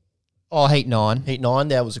 9. Heat 9,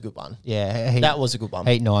 that was a good one. Yeah, That was a good one.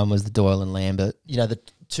 Heat 9 was the Doyle and Lambert. You know, the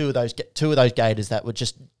two of those gators that were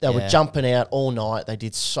were jumping out all night. They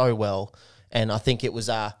did so well, and I think it was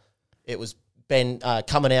Ben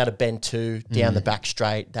coming out of bend 2 down the back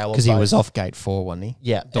straight. They were Because he was off gate 4, wasn't he?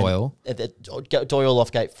 Yeah, Doyle. Doyle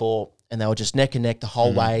off gate 4, and they were just neck and neck the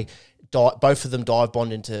whole way. Both of them dive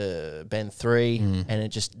bombed into bend 3, and it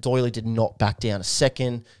just Doyle did not back down a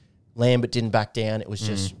second. Lambert didn't back down. It was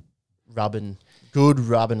just good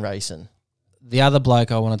rubbing racing. The other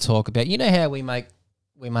bloke I want to talk about, you know how we make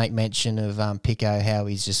mention of Pico, how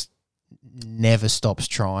he's just never stops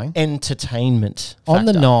trying. Entertainment On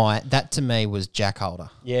the factor. night, that to me was Jack Holder.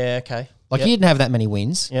 Yeah, okay. Like, he didn't have that many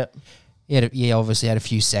wins. Yep. He obviously had a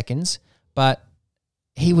few seconds, but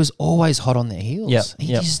he was always hot on their heels.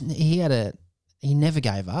 Yep. He never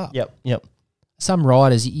gave up. Yep. Some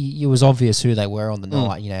riders, it was obvious who they were on the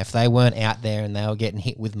night. You know, if they weren't out there and they were getting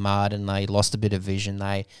hit with mud and they lost a bit of vision,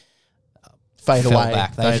 they Fade fell away.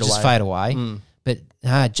 back. They just fade away. But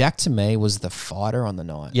Jack to me was the fighter on the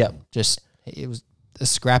night. Yep. Just it was a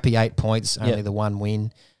scrappy 8 points, only the one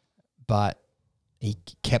win, but he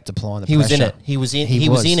kept applying the pressure. He was in it. He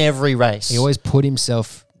was in every race. He always put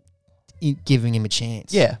himself giving him a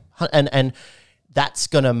chance. Yeah, and that's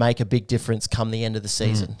going to make a big difference come the end of the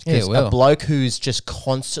season. Yeah, it will. A bloke who's just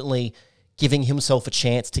constantly giving himself a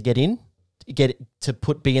chance to get in,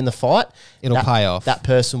 be in the fight, It'll pay off. That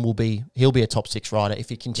person he'll be a top 6 rider if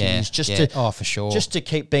he continues for sure. Just to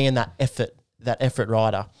keep being that effort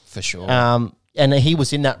rider. For sure. And he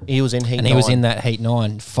was in that. He was in heat. And 9. he was in that heat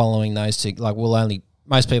 9 following those two. Like,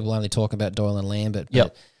 most people only talk about Doyle and Lambert.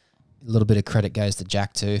 But a little bit of credit goes to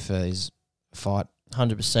Jack too for his fight.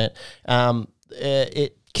 100%.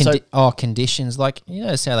 Conditions, like, you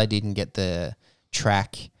notice how they didn't get the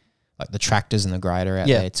track, like the tractors and the grader out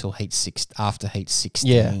there till after heat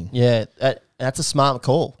 16. Yeah. That's a smart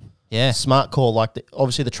call. Yeah. Smart call. Like,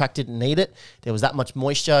 obviously the track didn't need it. There was that much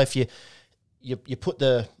moisture. If you put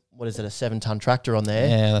a 7-ton tractor on there.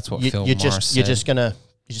 Yeah, that's what Phil Morris said. You're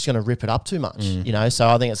just gonna rip it up too much. You know. So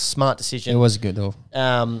I think it's a smart decision. It was a good though.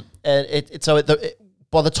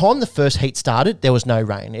 By the time the first heat started, there was no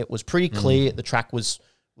rain. It was pretty clear. The track was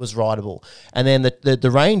rideable. And then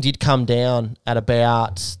the rain did come down at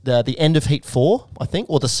about the end of heat 4, I think,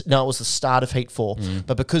 it was the start of heat 4.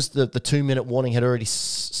 But because the 2-minute warning had already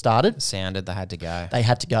started, they had to go. They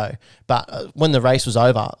had to go. But when the race was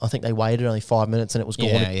over, I think they waited only 5 minutes and it was gone.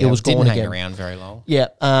 It was didn't gone hang again. around very long. Yeah.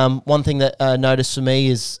 One thing that noticed for me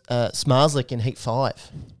is Smarslick in heat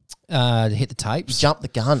 5. Hit the tapes. He jumped the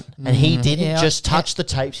gun. And he didn't just touch the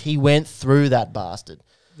tapes. He went through that bastard.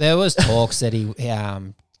 There was talks that he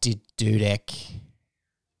did Dudek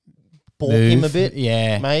bought him a bit.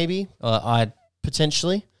 Yeah. Maybe. I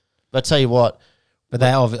potentially. But I tell you what. But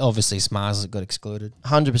they obviously Smarslick got excluded.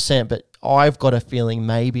 100%. But I've got a feeling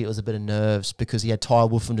maybe it was a bit of nerves because he had Ty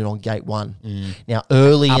Wolfenden on gate 1. Now,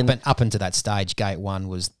 up into that stage, gate 1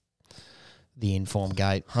 was the informed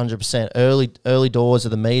gate. 100%. Early doors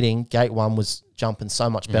of the meeting, gate 1 was jumping so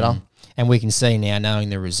much better. And we can see now, knowing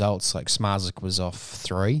the results, like Smarslick was off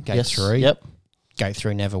 3, gate 3. Yep. Gate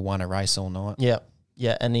 3 never won a race all night. Yeah.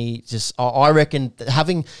 Yeah, and he just, I reckon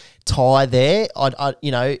having Ty there,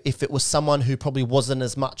 if it was someone who probably wasn't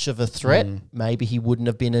as much of a threat, maybe he wouldn't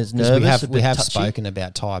have been as nervous. We have spoken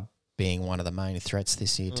about Ty being one of the main threats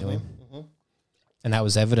this year to him. And that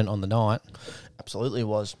was evident on the night. Absolutely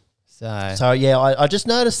was. So yeah, I just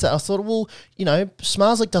noticed that. I thought, well,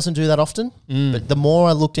 Smarslick doesn't do that often. But the more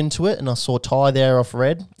I looked into it and I saw Ty there off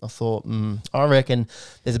red, I thought, I reckon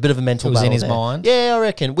there's a bit of a mental battle in his there. mind. Yeah, I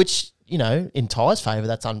reckon, which, in Ty's favour,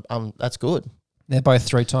 that's good. They're both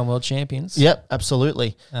 3-time world champions. Yep,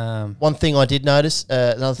 absolutely. One thing I did notice,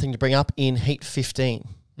 another thing to bring up in Heat 15,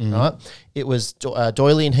 right? It was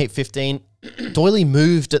Doyley in Heat 15. Doyley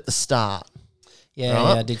moved at the start. Yeah,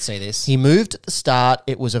 right? yeah, I did see this. He moved at the start.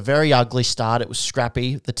 It was a very ugly start. It was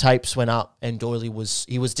scrappy. The tapes went up and Doyley was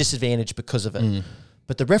disadvantaged because of it.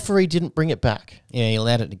 But the referee didn't bring it back. Yeah, he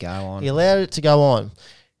allowed it to go on. He allowed it to go on.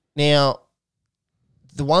 Now,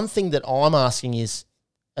 the one thing that I'm asking is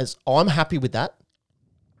I'm happy with that.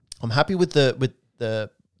 I'm happy with the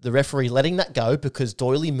referee letting that go because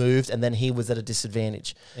Doyley moved and then he was at a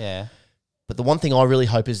disadvantage. Yeah. But the one thing I really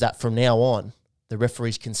hope is that from now on, the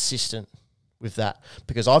referee's consistent with that,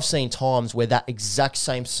 because I've seen times where that exact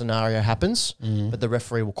same scenario happens, but the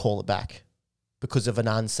referee will call it back because of an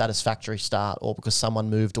unsatisfactory start or because someone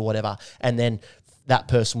moved or whatever, and then that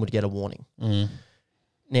person would get a warning.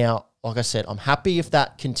 Now, like I said, I'm happy if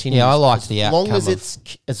that continues. Yeah, I like the outcome.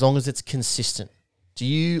 As long as it's consistent. Do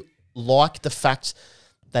you like the fact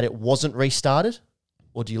that it wasn't restarted,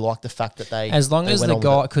 or do you like the fact that they as long they as went the on with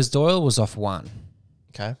guy, it? because Doyle was off 1,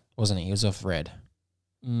 Okay. wasn't he? He was off red.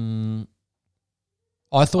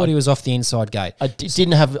 I thought he was off the inside gate. I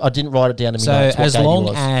didn't write it down in my So notes what as gate he long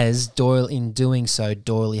was. as Doyle, in doing so,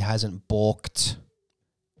 Doyle hasn't balked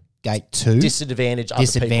gate 2,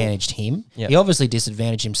 disadvantaged him. Yep. He obviously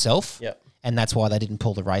disadvantaged himself, Yep. and that's why they didn't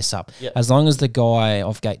pull the race up. Yep. As long as the guy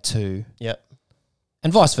off gate 2, Yep.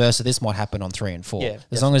 and vice versa, this might happen on 3 and 4. Yeah,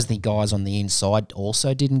 as long as the guys on the inside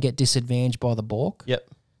also didn't get disadvantaged by the balk, Yep.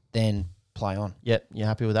 then play on. Yep. You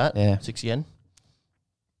happy with that? Yeah. 6 again.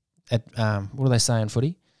 What do they say in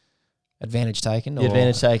footy? Advantage taken? The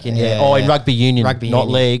advantage taken, yeah. Oh, in rugby union, not union.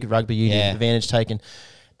 league, rugby union, Yeah. advantage taken.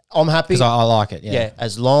 I'm happy. Because I like it, Yeah,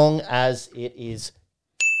 as long as it is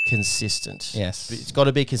consistent. Yes. It's got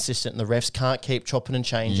to be consistent, and the refs can't keep chopping and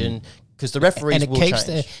changing because the referees And it will keeps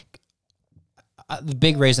change. the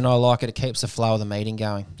big reason I like it, it keeps the flow of the meeting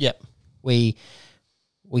going. Yep. We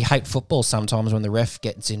hate football sometimes when the ref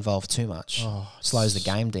gets involved too much. Oh, Slows the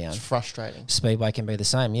game down. It's frustrating. Speedway can be the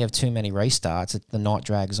same. You have too many restarts, the night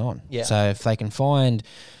drags on. Yeah. So if they can find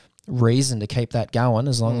reason to keep that going,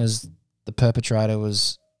 as long as the perpetrator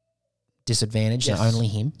was disadvantaged and only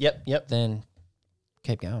him, Yep. then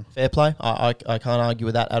keep going. Fair play. I can't argue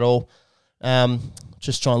with that at all.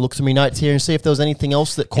 Just trying to look through my notes here and see if there was anything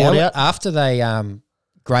else that caught out. After they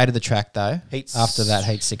graded the track, though, Heats. after that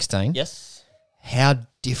heat 16, Yes. how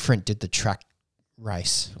different did the track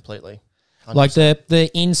race? Completely. 100%. Like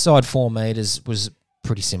the inside 4 meters was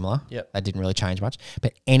pretty similar. Yep. That didn't really change much.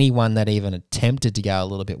 But anyone that even attempted to go a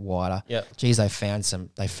little bit wider, Yep. geez, they found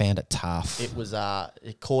it tough. It was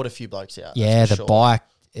it caught a few blokes out. Yeah, that's the for sure. bike,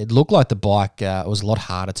 it looked like the bike was a lot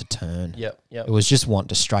harder to turn. Yep. It was just wanting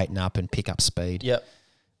to straighten up and pick up speed. Yep.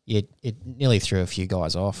 It nearly threw a few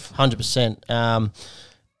guys off. 100%.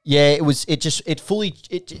 Yeah, it was. It just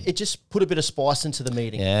put a bit of spice into the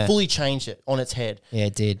meeting. Yeah. Fully changed it on its head. Yeah,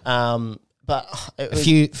 it did. But it A was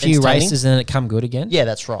few entertaining. races and then it come good again. Yeah,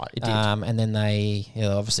 that's right. It did. And then they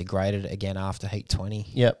obviously graded it again after heat 20.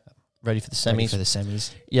 Yep. Ready for the semis. Ready for the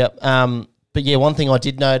semis. Yep. But yeah, one thing I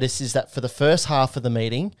did notice is that for the first half of the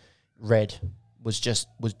meeting, red was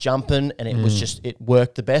jumping and it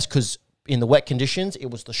worked the best because in the wet conditions it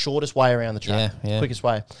was the shortest way around the track, quickest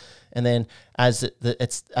way. And then as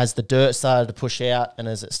the dirt started to push out and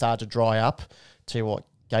as it started to dry up,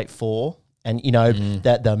 gate 4, and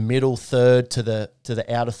that the middle third to the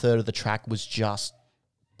outer third of the track was just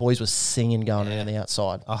boys were singing going around the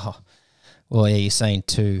outside. Oh, well, yeah, you're seeing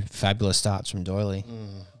 2 fabulous starts from Doyley.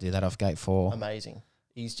 Do that off gate 4. Amazing.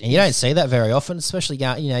 And you don't see that very often, especially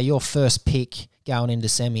your first pick going into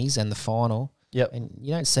semis and the final. Yep. And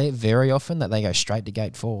you don't see it very often that they go straight to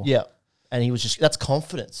gate 4. Yeah. And he was that's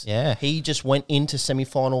confidence. Yeah. He just went into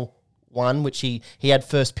semi-final 1, which he had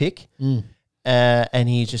first pick. And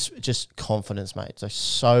he just confidence, mate.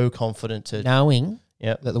 So confident to knowing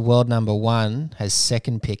that the world number 1 has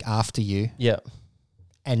second pick after you. Yeah.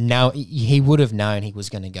 And now he would have known he was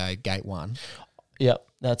going to go gate 1. Yeah,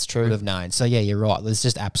 that's true. Would have known. So yeah, you're right. There's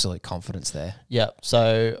just absolute confidence there. Yeah.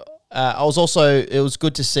 So it was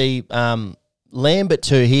good to see Lambert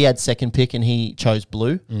too. He had second pick and he chose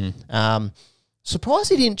blue. Surprised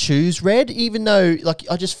he didn't choose red, even though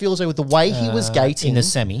I just feel as though with the way he was gating in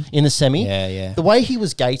the semi. Yeah. The way he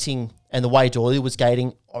was gating and the way Doyley was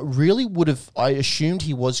gating, I assumed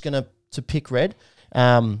he was going to pick red.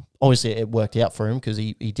 Obviously, it worked out for him because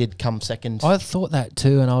he did come second. I thought that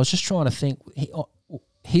too, and I was just trying to think.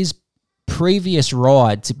 His previous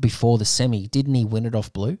ride before the semi, didn't he win it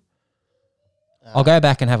off blue? I'll go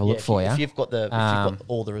back and have a look for you. If you've got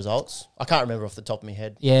all the results, I can't remember off the top of my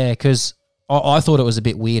head. Yeah, because I thought it was a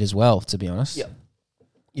bit weird as well, to be honest.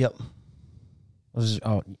 Yep.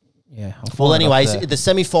 Well, anyways, the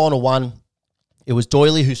semi-final 1, it was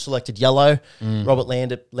Doyley who selected yellow. Robert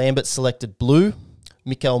Lambert selected blue.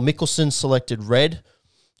 Mikael Mikkelsen selected red.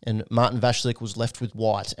 And Martin Vashlik was left with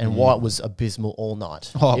white. And white was abysmal all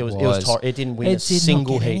night. Oh, it was it didn't win a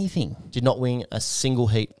single heat. Anything. Did not win a single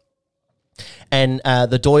heat. And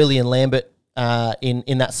the Doyley and Lambert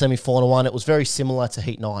in that semi-final 1, it was very similar to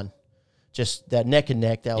heat 9. Just they're neck and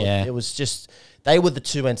neck. It was just they were the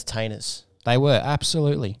 2 entertainers. They were,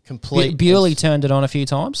 absolutely. Complete. Bewley turned it on a few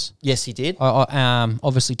times. Yes, he did.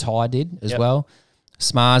 Obviously, Ty did as well.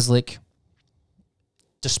 Smarslick.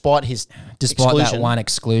 despite his Despite exclusion. that one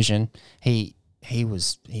exclusion, he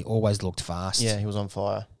always looked fast. Yeah, he was on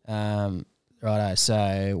fire. Righto.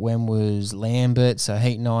 So when was Lambert? So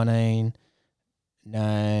heat 19.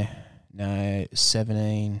 No,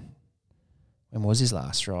 17. When was his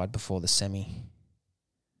last ride before the semi?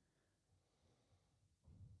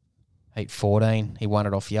 Heat 14. He won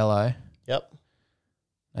it off yellow. Yep.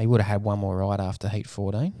 He would have had one more ride after heat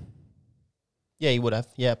 14. Yeah, he would have.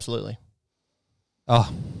 Yeah, absolutely. Oh,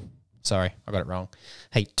 sorry. I got it wrong.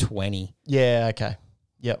 Heat 20. Yeah, okay.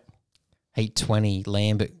 Yep. Heat 20,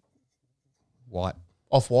 Lambert, White.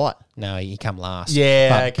 Off white. No, he come last. Yeah,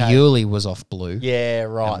 but okay. Bewley was off blue. Yeah,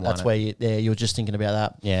 right. And That's won where you were just thinking about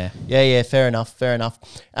that. Yeah. Yeah, fair enough.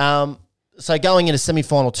 So going into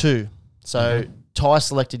semi-final 2, so Ty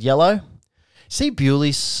selected yellow. See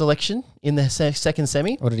Bewley's selection in the second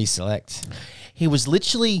semi? What did he select? He was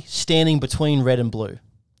literally standing between red and blue.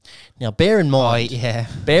 Now, bear in mind, he had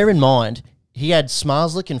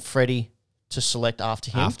Smarslick and Freddie to select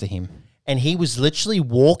after him. And he was literally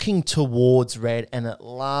walking towards red, and at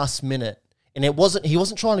last minute, and he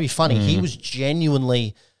wasn't trying to be funny. He was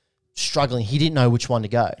genuinely struggling. He didn't know which one to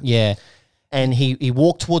go. Yeah. And he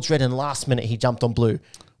walked towards red, and last minute he jumped on blue,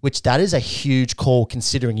 which that is a huge call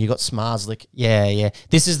considering you got Smarslick. Yeah.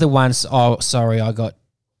 This is the one, I got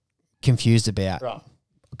confused about. Right.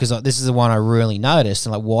 Because this is the one I really noticed.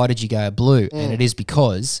 And why did you go blue? And it is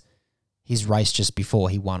because his race just before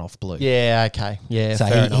he won off blue. Yeah, okay. Yeah, so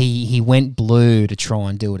fair enough. he went blue to try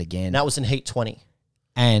and do it again. And that was in heat 20.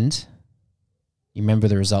 And you remember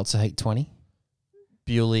the results of heat 20?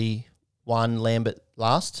 Bewley won, Lambert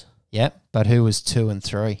last. Yep. But who was 2 and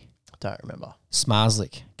 3? Don't remember.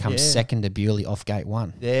 Smarslick comes second to Bewley off gate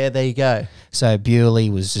 1. Yeah, there you go. So Bewley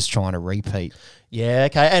was just trying to repeat. Yeah,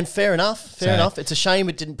 okay. And fair enough. It's a shame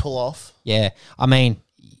it didn't pull off. Yeah. I mean,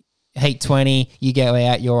 heat 20, you go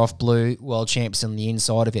out, you're off blue, world champs on the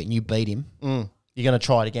inside of it, and you beat him. You're going to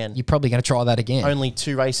try it again. You're probably going to try that again. Only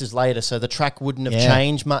 2 races later, so the track wouldn't have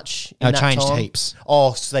changed much in that changed time. Heaps.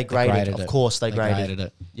 Oh, so they graded it. Of course they graded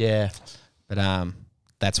it. Yeah. But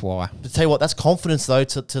that's why. But tell you what, that's confidence, though,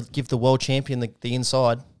 to give the world champion the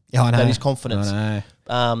inside. Yeah, I know. That is confidence. I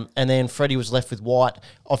know. And then Freddie was left with white.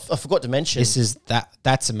 I forgot to mention.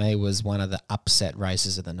 That to me was one of the upset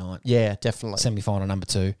races of the night. Yeah, definitely. Semi-final number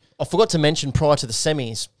 2. I forgot to mention prior to the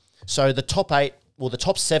semis. So the top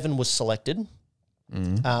 7 was selected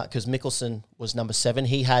because Mickelson was number 7.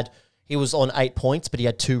 He was on 8 points, but he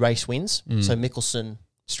had 2 race wins. So Mickelson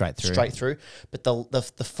straight through. But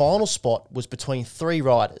the final spot was between 3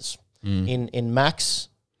 riders in Max,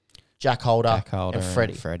 Jack Holder and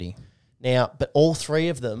Freddie. Now, but all 3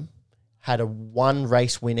 of them had a 1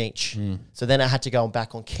 race win each. So then I had to go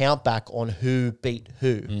back on count back on who beat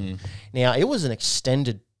who. Now, it was an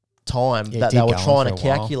extended time that they were trying to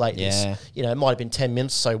calculate this. You know, it might have been 10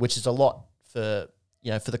 minutes or so, which is a lot for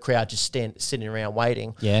the crowd just sitting around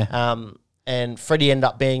waiting. Yeah. And Freddie ended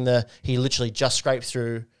up being he literally just scraped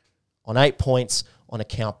through on 8 points on a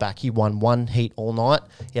count back. He won 1 heat all night.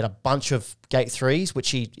 He had a bunch of gate 3s,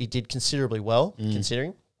 which he did considerably well,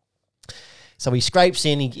 considering. So he scrapes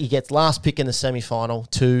in, he gets last pick in the semi-final,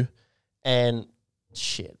 2, and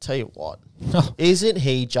shit, tell you what, isn't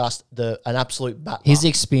he just an absolute battler? His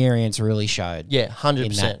experience really showed. Yeah,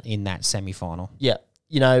 100%. In that semi-final. Yeah.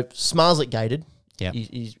 You know, Smarslick gated. Yeah.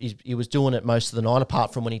 He was doing it most of the night,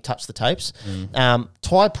 apart from when he touched the tapes.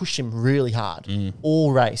 Ty pushed him really hard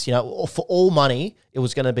all race. You know, for all money, it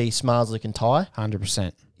was going to be Smarslick and Ty.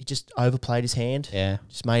 100%. He just overplayed his hand. Yeah.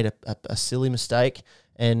 Just made a silly mistake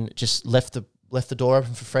and just left the door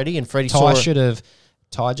open for Freddie. And Freddie Ty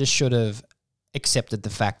just should have accepted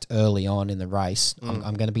the fact early on in the race.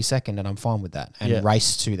 I'm going to be second, and I'm fine with that. And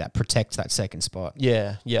race to that, protect that second spot.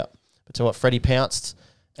 Yeah. But so what? Freddie pounced.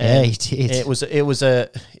 Yeah, he did. It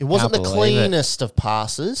wasn't the cleanest of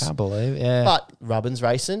passes. Can't believe it. Yeah. But Rubbin's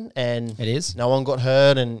racing, and it is. No one got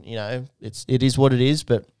hurt, and it is what it is.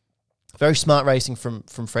 But very smart racing from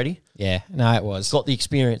Freddie. Yeah, no, it was. Got the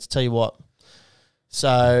experience. Tell you what.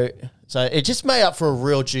 So it just made up for a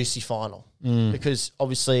real juicy final because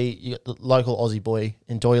obviously you got the local Aussie boy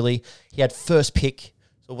in Doyley. He had first pick.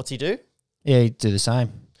 So what's he do? Yeah, he'd do the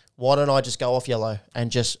same. Why don't I just go off yellow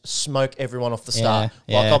and just smoke everyone off the start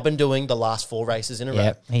like I've been doing the last 4 races in a row?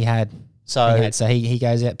 Yeah, he had. So he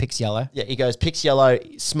goes out, picks yellow. Yeah, he goes, picks yellow.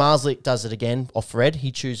 Smarslick does it again off red.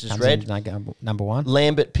 He chooses red. Number 1.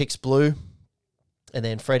 Lambert picks blue. And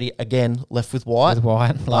then Freddie, again, left with white.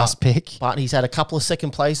 Last pick. But he's had a couple of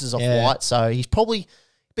second places off white, so he's probably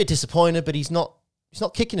a bit disappointed, but he's not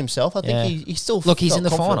kicking himself. I think he's still he's in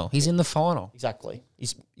the final. He's in the final. Exactly.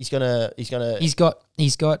 He's got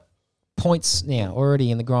points now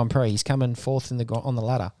already in the Grand Prix. He's coming fourth on the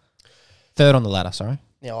ladder. Third on the ladder, sorry.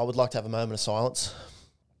 Now, I would like to have a moment of silence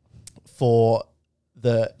for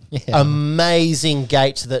the amazing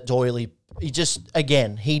gate that Doyley,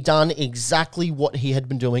 he done exactly what he had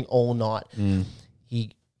been doing all night.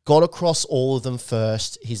 He got across all of them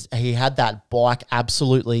first. He had that bike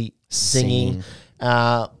absolutely singing.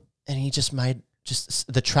 And he just made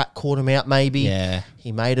the track caught him out maybe. Yeah.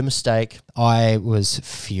 He made a mistake. I was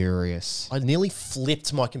furious. I nearly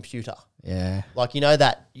flipped my computer. Yeah. Like, you know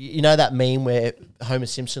that meme where Homer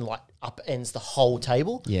Simpson like upends the whole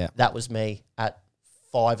table? Yeah. That was me at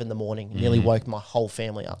 5 a.m. Nearly woke my whole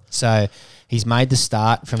family up. So he's made the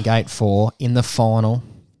start from gate 4 in the final.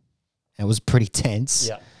 It was pretty tense.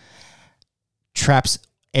 Yeah. Traps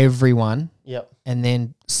everyone. Yep. And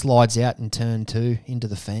then slides out in turn 2 into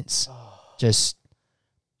the fence.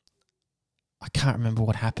 I can't remember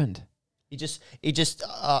what happened. He just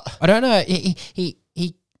I don't know. He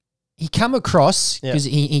come across because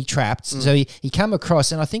he trapped. So he come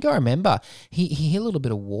across, and I think I remember he hit a little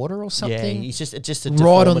bit of water or something. Yeah, he's just a right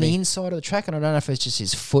deformity. on the inside of the track, and I don't know if it's just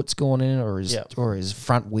his foot's gone in or his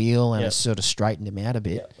front wheel, and it's sort of straightened him out a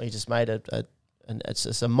bit. Yeah. He just made it's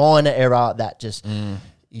just a minor error that just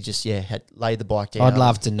he just had laid the bike down. I'd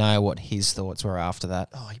love to know what his thoughts were after that.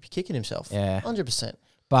 Oh, he'd be kicking himself. Yeah, 100%.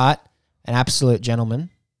 But an absolute gentleman.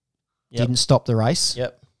 Didn't stop the race.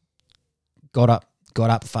 Yep. Got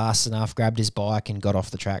up fast enough, grabbed his bike, and got off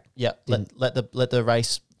the track. Yep. Let the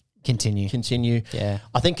race continue. Yeah.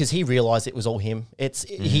 I think because he realised it was all him.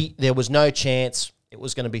 There was no chance it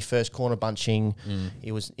was going to be first corner bunching.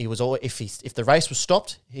 He was all if the race was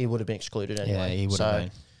stopped, he would have been excluded anyway. Yeah, he would have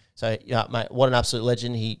been. So yeah, mate, what an absolute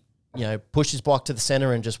legend. He pushed his bike to the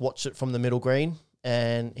centre and just watched it from the middle green,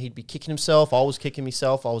 and he'd be kicking himself. I was kicking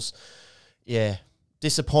myself. I was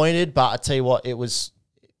disappointed, but I tell you what, it was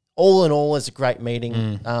all in all, it's a great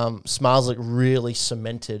meeting. Smarslick really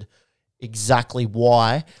cemented exactly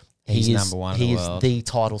why he's number one. He is the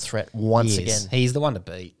title threat once again. He's the one to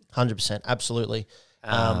beat. 100%, absolutely.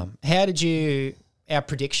 How did our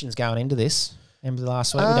predictions going into this? Remember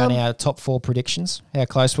last week we done our top 4 predictions. How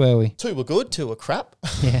close were we? 2 were good, 2 were crap.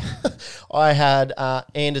 Yeah. I had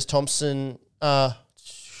Anders Thompson.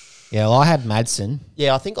 Yeah, well, I had Madsen.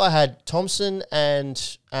 Yeah, I think I had Thompson and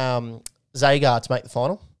Zagar to make the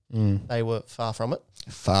final. They were far from it.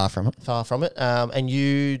 Far from it. And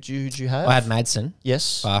did you have? I had Madsen.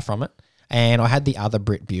 Yes. Far from it. And I had the other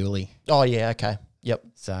Britt Bewley. Oh, yeah, okay. Yep.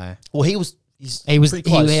 So, well, he was pretty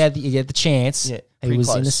close. He had the chance. Yeah, he was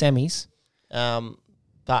close. In the semis.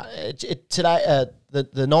 But today,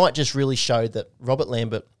 the night just really showed that Robert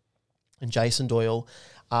Lambert and Jason Doyle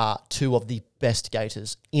are 2 of the best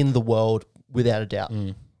gators in the world, without a doubt.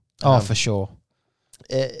 For sure.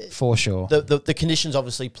 For sure. The conditions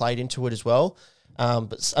obviously played into it as well.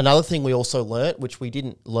 But another thing we also learnt, which we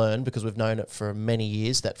didn't learn because we've known it for many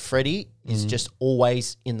years, that Freddie is just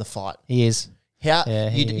always in the fight. He is.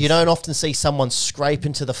 You don't often see someone scrape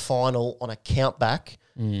into the final on a countback,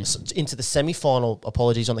 into the semi-final, on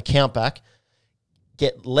the countback,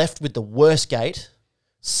 get left with the worst gate,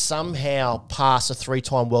 somehow pass a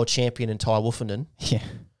 3-time world champion in Ty Wolfenden,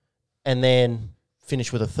 and then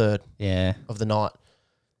finish with a third of the night.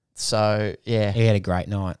 So, yeah. He had a great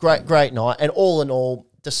night. Great night. And all in all,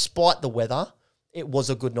 despite the weather, it was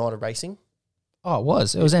a good night of racing. Oh, it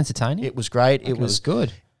was. It was entertaining. It was great. It was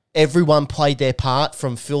good. Everyone played their part,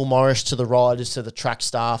 from Phil Morris to the riders to the track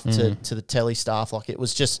staff to the telly staff. Like, it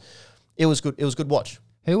was good. It was good watch.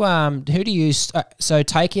 Who do you so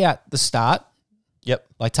take out the start? Yep.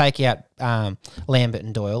 Like take out Lambert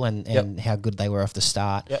and Doyle and how good they were off the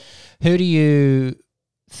start. Yep. Who do you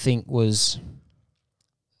think was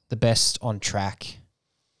the best on track?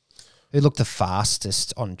 Who looked the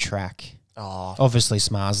fastest on track? Oh, obviously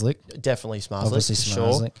Smarslick. Definitely Smarslick. Obviously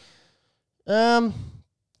Smarslick.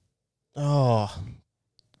 Sure.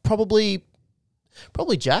 Probably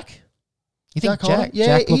Jack. You think Jack?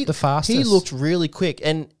 Yeah, Jack looked the fastest. He looked really quick,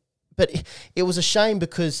 but it was a shame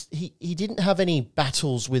because he didn't have any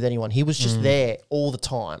battles with anyone. He was just there all the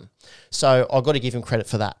time. So I've got to give him credit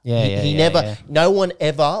for that. No one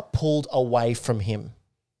ever pulled away from him.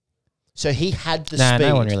 So he had the speed.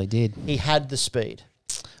 No one really did. He had the speed.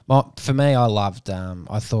 Well, for me, I loved,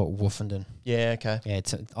 I thought Wolfenden. Yeah, okay. Yeah,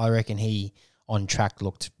 I reckon he on track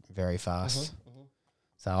looked very fast.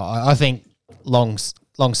 So I think long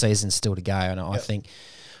season's still to go, and I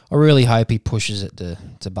really hope he pushes it to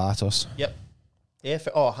Bartos. Yep. Yeah,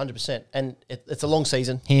 100%. And it's a long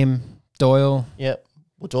season. Him, Doyle. Yep.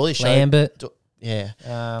 Well, Doyle showed. Lambert.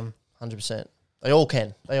 100%. They all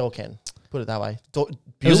can. Put it that way.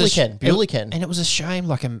 Bewley can. And it was a shame,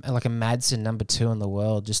 like a Madsen number 2 in the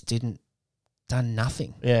world just done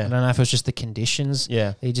nothing. Yeah. I don't know if it was just the conditions.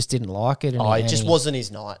 Yeah. He just didn't like it. It just wasn't his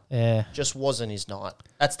night. Yeah. Just wasn't his night.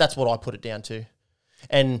 That's what I put it down to.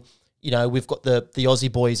 And, we've got the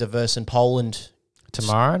Aussie boys are versing Poland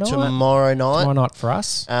Tomorrow night? Tomorrow night for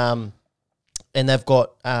us. And they've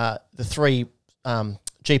got the 3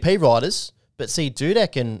 GP riders, but see,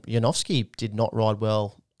 Dudek and Janowski did not ride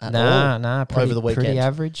well at all over the weekend. Pretty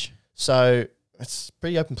average. So it's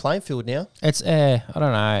pretty open playing field now. It's I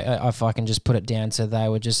don't know if I can just put it down to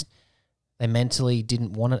they mentally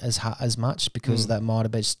didn't want it as much because that might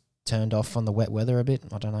have been turned off on the wet weather a bit.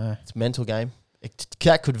 I don't know. It's a mental game.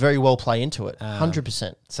 That could very well play into it.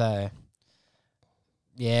 100%. So,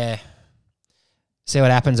 yeah. See what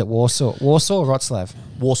happens at Warsaw. Warsaw or Wroclaw?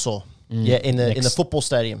 Warsaw. Yeah, in the football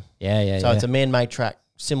stadium. Yeah. So it's a man-made track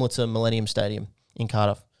similar to Millennium Stadium in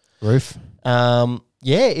Cardiff. Roof.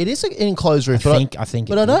 Yeah, it is an enclosed roof. I think.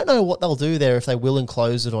 But I don't know what they'll do there if they will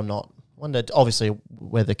enclose it or not. Wonder, obviously,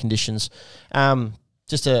 weather conditions.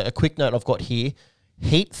 Just a quick note I've got here: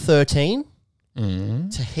 Heat 13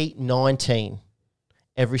 to Heat 19.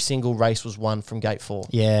 Every single race was won from Gate 4.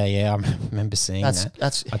 Yeah. I remember seeing that.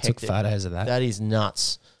 That's I took photos of that. That is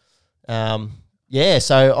nuts. Yeah.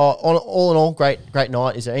 So all in all, great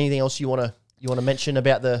night. Is there anything else you want to mention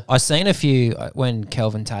about the? I seen a few when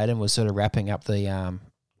Kelvin Tatum was sort of wrapping up the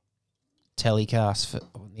telecast for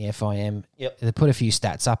the FIM. Yep. They put a few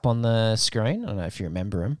stats up on the screen. I don't know if you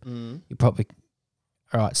remember them. You probably.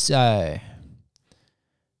 All right. So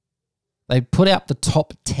they put out the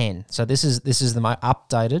top 10. So this is the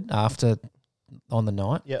updated after on the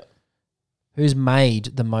night. Yep. Who's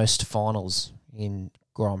made the most finals in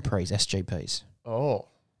Grand Prix, SGPs? Oh,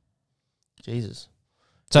 Jesus.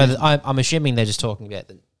 So I'm assuming they're just talking about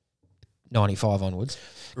the 95 onwards.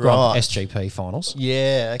 Right. SGP finals.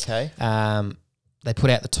 Yeah, okay. They put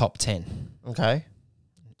out the top 10. Okay.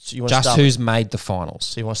 So you want just who's made the finals.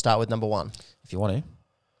 So you want to start with number 1? If you want to.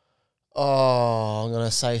 Oh, I'm going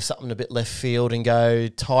to say something a bit left field and go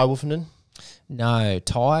Ty Wolfenden. No,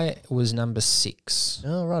 Ty was number 6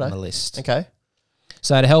 right on the list. Okay.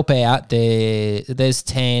 So to help out, there's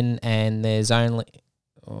 10 and there's only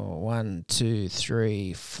 1, 2,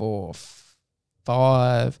 3, 4,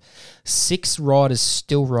 5, 6 riders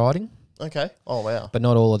still riding. Okay. Oh, wow. But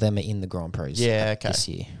not all of them are in the Grand Prix this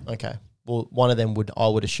year. Okay. Well, one of them I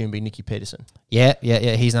would assume, be Nicky Peterson. Yeah.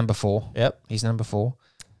 He's number 4. Yep. He's number 4.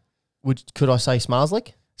 Could I say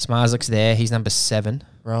Smarslick? Smarslick's there. He's number 7.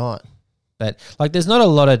 Right. But, there's not a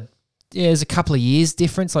lot of... Yeah, there's a couple of years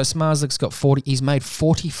difference. Like, Smarslick's got 40... He's made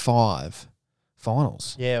 45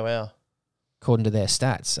 finals. Yeah, wow. According to their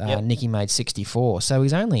stats. Nicky made 64. So,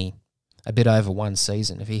 he's only a bit over one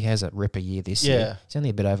season. If he has a ripper year this year, he's only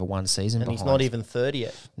a bit over one season behind. He's not even 30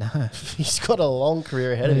 yet. No. He's got a long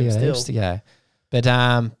career ahead of him still. Heaps to go.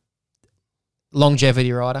 But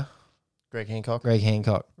longevity rider. Greg Hancock.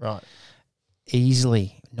 Right.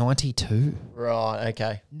 Easily 92. Right,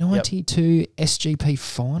 okay. 92 SGP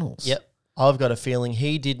finals. Yep. I've got a feeling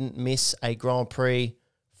he didn't miss a Grand Prix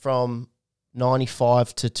from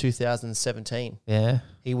 95 to 2017. Yeah.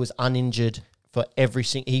 He was uninjured for every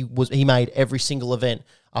he made every single event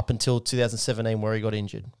up until 2017 where he got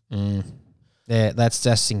injured. Yeah, that's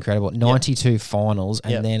just incredible. 92 finals,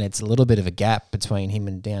 and then it's a little bit of a gap between him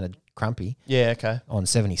and down at Crumpy. Yeah, okay. On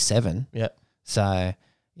 77. Yep. So,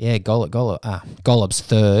 yeah, Golub's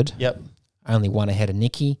 3rd. Yep. Only one ahead of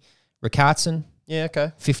Nicky. Rickartson. Yeah,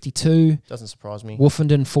 okay. 52. Doesn't surprise me.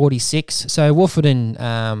 Wolfenden, 46. So,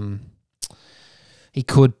 Wolfenden, he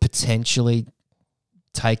could potentially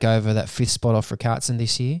take over that 5th spot off Rickartson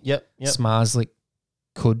this year. Yep. Smarslick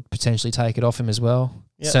could potentially take it off him as well.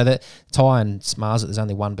 Yep. So that Ty and Smarslick, there's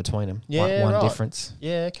only one between them. Yeah, one right. difference.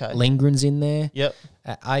 Yeah, okay. Lindgren's in there. Yep.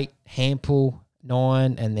 At 8, Hampel,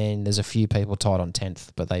 9, and then there's a few people tied on 10th,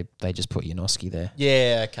 but they just put Janowski there.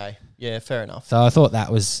 Yeah, okay. Yeah, fair enough. So I thought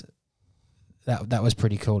that was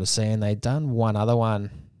pretty cool to see, and they'd done one other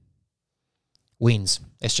one. Wins.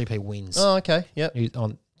 SGP wins. Oh, okay. Yep.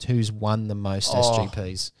 Who's won the most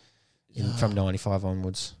SGPs from 95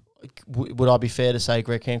 onwards? Would I be fair to say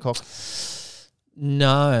Greg Hancock?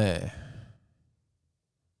 No.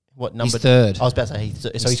 What number? He's 3rd. I was about to say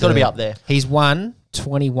he's got to be up there. He's won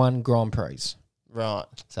 21 Grand Prix. Right.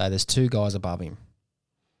 So there's 2 guys above him.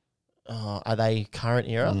 Are they current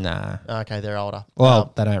era? Nah. Okay, they're older.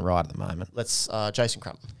 Well, they don't ride at the moment. Let's Jason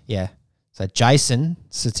Crump. Yeah. So Jason,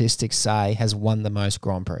 statistics say, has won the most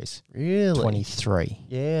Grand Prix. Really? 23.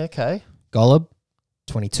 Yeah, okay. Golub,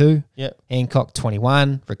 22. Yep. Hancock,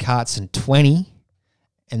 21. Rickartson, 20.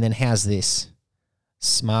 And then how's this?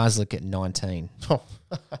 Smarslick at 19. Oh,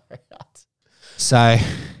 So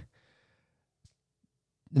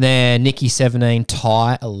there, Nicky 17,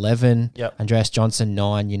 Ty 11, Yep. Andreas Johnson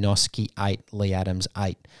 9, Janoski 8, Lee Adams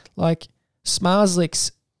 8. Like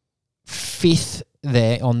Smarslick's 5th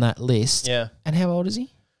there on that list. yeah. And how old is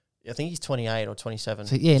he? I think he's 28 or 27.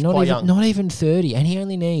 So yeah, He's quite young. not even 30, and he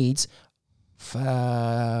only needs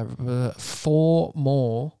 4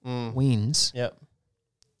 more wins Yep.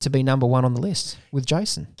 to be number 1 on the list with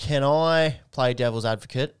Jason. Can I play devil's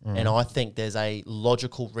advocate? And I think there's a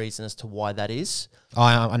logical reason as to why that is.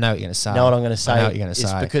 I know what you're going to say. You know what I'm going to say? I know what you're going to is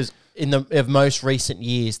say. because in the of most recent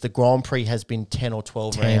years, the Grand Prix has been 10 or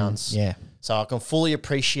 12 rounds. Yeah. So I can fully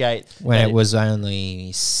appreciate When that it was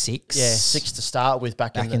only 6. Yeah, 6 to start with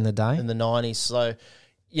back in the day. in the 90s. So,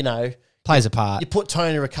 you know, Plays a part. you put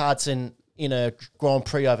Tony Ricardson in a Grand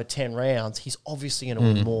Prix over 10 rounds, he's obviously going to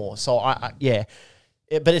win more. So yeah.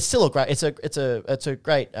 But it's still a great it's a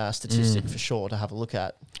great statistic for sure to have a look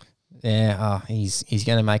at. Yeah, he's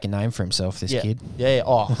going to make a name for himself, this Yeah. kid. Yeah.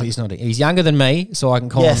 Oh, He's not. He's younger than me, so I can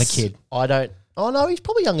call him a kid. I don't. Oh no, he's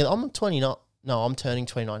probably younger. I'm 29. No, I'm turning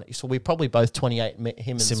 29. So we're probably both 28. Him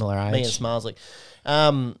and Similar me age. and Smarsley.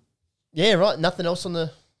 Yeah, right. Nothing else on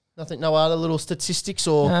the. Nothing. No other little statistics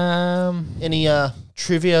or any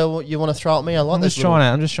trivia you want to throw at me. I like I'm those.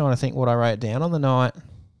 just trying to think what I wrote down on the night.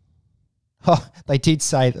 Oh, they did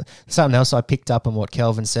say something else I picked up on what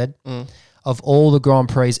Kelvin said. Of all the Grand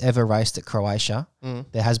Prix ever raced at Croatia,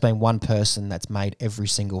 there has been one person that's made every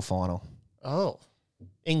single final. Oh,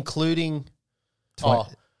 including. Twi-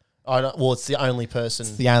 Well, it's the only person.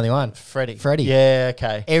 It's the only one. Freddie. Yeah.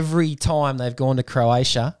 Okay. Every time they've gone to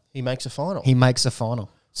Croatia, He makes a final. he makes a final.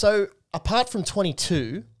 So apart from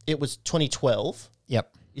 22, it was 2012.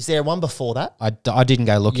 Yep. Is there one before that? I didn't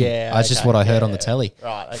go looking. Yeah, That's just okay. what I heard Yeah, on the telly.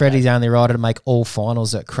 Right. Okay. Freddie's the only rider to make all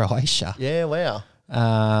finals at Croatia. Yeah. Wow.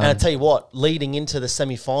 And I tell you what, leading into the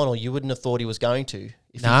semi-final, you wouldn't have thought he was going to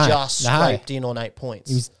if he just scraped in on 8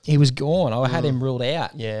 points. He was gone. I had him ruled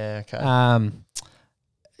out. Yeah. Okay.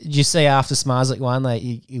 Did you see after Smarslick won,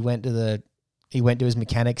 he went to his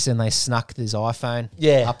mechanics and they snuck his iPhone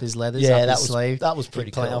up his leathers, up his sleeve. That was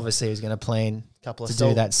pretty cool. Obviously, he was going to plan Couple to of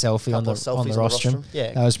do that selfie on the rostrum.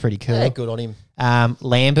 Yeah. That was pretty cool. Yeah, good on him.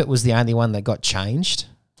 Lambert was the only one that got changed.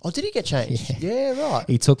 Oh, did he get changed? Yeah, right.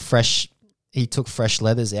 He took fresh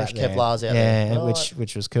leathers out there. Kevlars out there. Yeah, Right.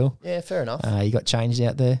 which was cool. Yeah, fair enough. He got changed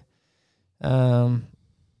out there. I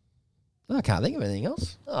can't think of anything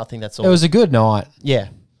else. I think that's all. It was a good night. Yeah.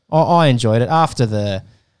 I enjoyed it after the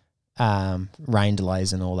rain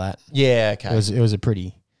delays and all that. Yeah, okay. It was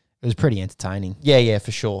pretty entertaining. Yeah,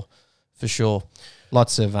 for sure. For sure.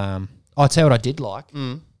 Lots of I'll tell you what I did like.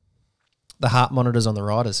 The heart monitors on the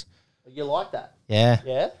riders. You like that? Yeah.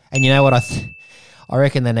 Yeah? And you know what I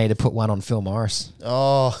reckon they need to put one on Phil Morris.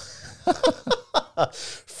 Oh.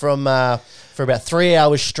 For about 3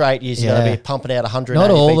 hours straight, you're going to be pumping out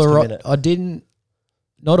 180 beats per minute.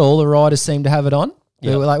 Not all the riders seem to have it on.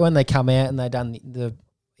 Yep. Like when they come out and they done the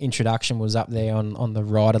introduction was up there on the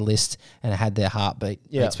rider list and it had their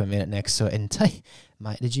heartbeat beats per minute next to it. And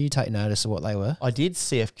mate, did you take notice of what they were? I did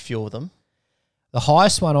see a few of them. The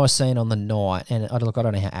highest one I seen on the night, and I don't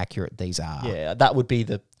know how accurate these are. Yeah, that would be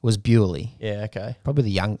was Bewley. Yeah, okay.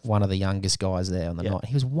 Probably one of the youngest guys there on the night.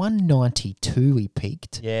 He was 192. He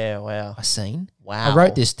peaked. Yeah, wow. I seen. Wow. I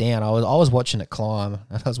wrote this down. I was watching it climb.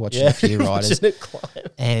 I was watching a few riders. Watching it climb.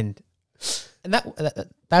 And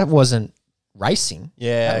that wasn't racing.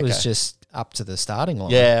 Yeah, that was just up to the starting line.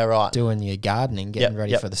 Yeah, right. Doing your gardening, getting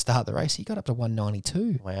ready for the start of the race. He got up to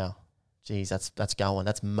 192. Wow. Jeez, that's going.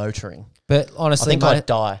 That's motoring. But honestly, I think I'd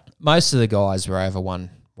die. Most of the guys were over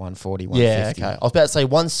 140, 150. Yeah, okay. I was about to say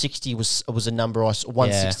 160 was a number I saw.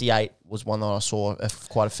 168 was one that I saw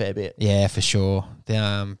quite a fair bit. Yeah, for sure.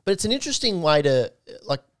 But it's an interesting way to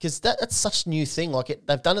because that's such a new thing.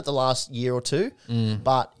 They've done it the last year or two,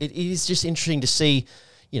 but it is just interesting to see.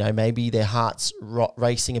 Maybe their heart's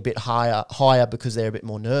racing a bit higher because they're a bit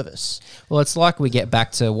more nervous. Well, it's like we get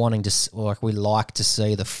back to wanting to, we like to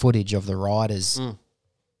see the footage of the riders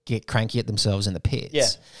get cranky at themselves in the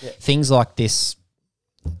pits. Yeah. Things like this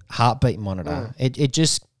heartbeat monitor, it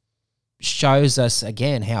just shows us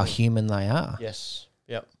again how human they are. Yes.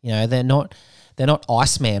 Yep. They're not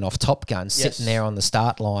Iceman off Top Gun sitting there on the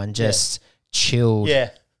start line just chilled.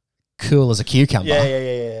 Yeah. Cool as a cucumber.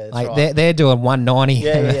 Yeah. That's right. They're doing 190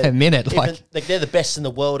 a minute. They're the best in the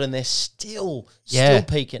world, and they're still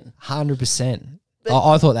peaking. 100%.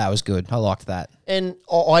 I thought that was good. I liked that. And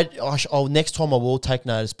next time I will take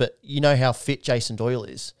notice. But you know how fit Jason Doyle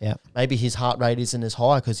is. Yeah. Maybe his heart rate isn't as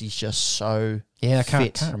high because he's just so I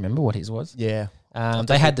fit. can't remember what his was. Yeah.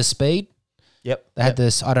 They had the speed. Yep. They had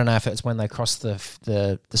this. I don't know if it's when they crossed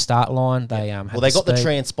the start line. They had Well, they got the speed.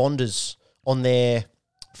 transponders on their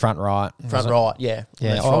front right. front right. Yeah.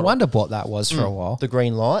 Yeah. I wonder what that was for a while. The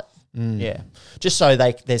green light. Yeah. Just so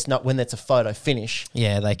there's not when it's a photo finish.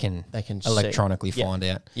 Yeah, they can electronically see. find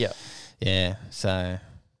out. Yeah. Yeah. So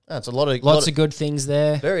that's lots of good things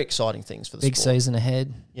there. Very exciting things for the big sport. season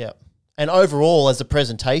ahead. Yeah. And overall, as a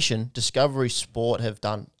presentation, Discovery Sport have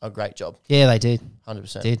done a great job. Yeah, they did.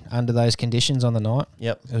 100%. Did under those conditions on the night.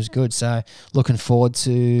 Yep. It was good. So looking forward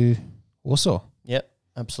to Warsaw. Yep,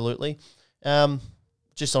 absolutely.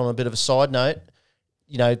 Just on a bit of a side note,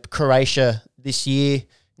 Croatia this year,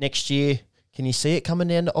 next year, can you see it coming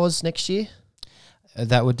down to Oz next year?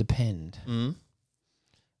 That would depend.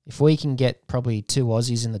 If we can get probably 2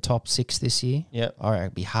 Aussies in the top 6 this year,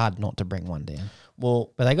 it'd be hard not to bring one down.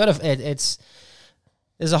 Well, but they got to.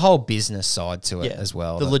 There's a whole business side to it as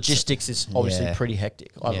well. The logistics is obviously pretty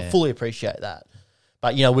hectic. I fully appreciate that.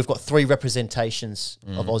 But, we've got 3 representations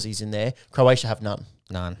of Aussies in there. Croatia have none.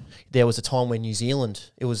 None. There was a time when New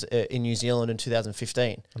Zealand, it was in New Zealand in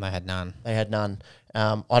 2015. And they had none.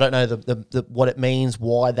 I don't know the what it means,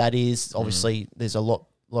 why that is. Obviously, there's a lot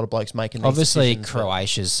of blokes making these decisions.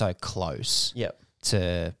 Croatia's so close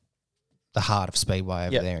to the heart of Speedway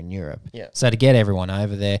over there in Europe. Yeah. So to get everyone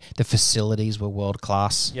over there, the facilities were world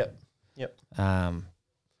class. Yep.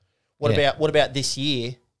 What about this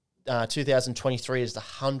year? 2023 is the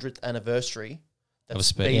 100th anniversary that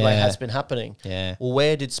Speedway has been happening. Yeah. Well,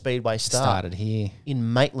 where did Speedway start? Started here.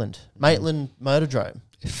 In Maitland Motordrome.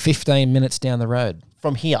 15 minutes down the road.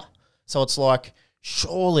 From here. So it's like,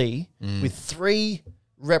 surely with three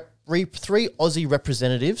Aussie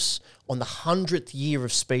representatives on the 100th year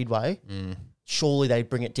of Speedway, surely they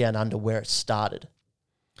bring it down under where it started.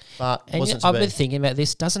 But I've been thinking about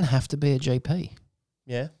this. Doesn't have to be a GP.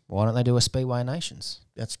 Yeah. Why don't they do a Speedway Nations?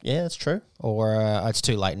 That's true. Or it's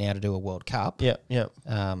too late now to do a World Cup. Yeah.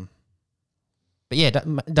 But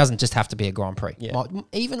it doesn't just have to be a Grand Prix. Yeah.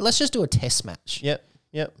 Even let's just do a test match. Yep.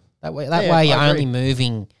 That way you're only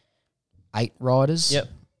moving 8 riders. Yep.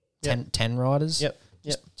 10 riders. Yep.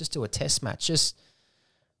 Just do a test match. Just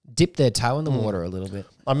dip their toe in the water a little bit.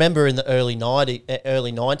 I remember in the early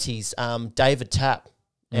 90s, David Tapp,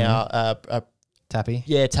 our Tappy.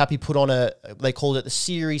 Yeah, Tappy put on they called it the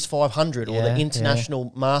Series 500 or the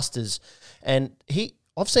International Masters. And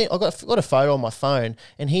I've got a photo on my phone,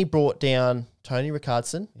 and he brought down Tony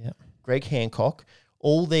Ricardson, Greg Hancock,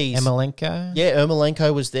 all these. Ermolenko. Yeah,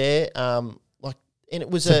 Ermolenko was there. And it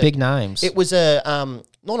was big names. It was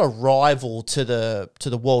not a rival to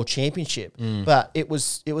the World Championship, but it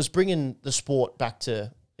was bringing the sport back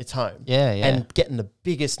to its home. Yeah. And getting the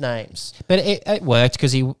biggest names. But it worked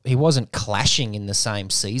because he wasn't clashing in the same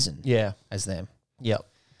season as them. Yep.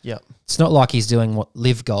 It's not like he's doing what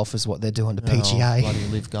Live Golf is what they're doing to PGA. Bloody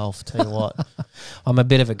Live Golf, tell you what. I'm a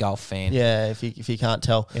bit of a golf fan. Yeah, if you can't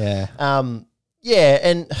tell. Yeah.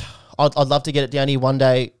 And I'd love to get it down here one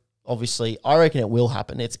day. Obviously, I reckon it will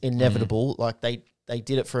happen. It's inevitable. Like they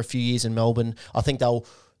did it for a few years in Melbourne. I think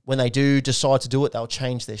when they do decide to do it, they'll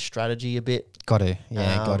change their strategy a bit. Got to.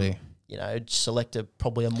 Select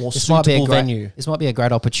probably a more suitable venue. This might be a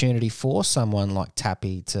great opportunity for someone like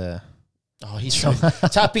Tappy to. Oh,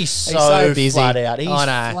 Tappy's so busy. flat out. He's I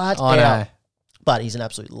know. flat out. But he's an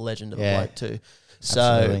absolute legend of a bloke too. So,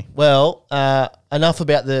 absolutely. Enough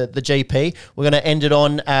about the GP. We're going to end it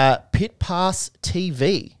on Pit Pass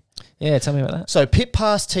TV. Yeah, tell me about that. So Pit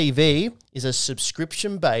Pass TV is a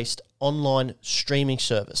subscription-based online streaming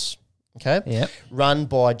service, okay? Yep. Run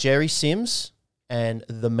by Jerry Sims and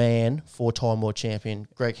the man, 4-time world champion,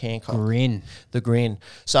 Greg Hancock. The Grin.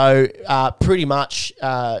 So pretty much,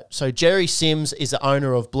 so Jerry Sims is the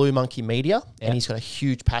owner of Blue Monkey Media, and he's got a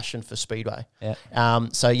huge passion for Speedway.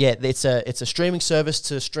 It's a streaming service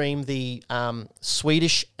to stream the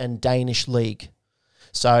Swedish and Danish league.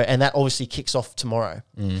 So, and that obviously kicks off tomorrow.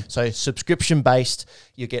 So subscription-based,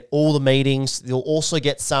 you get all the meetings. You'll also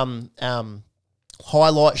get some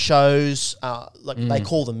highlight shows, they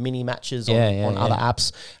call them mini matches on other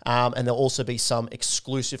apps. And there'll also be some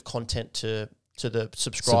exclusive content to the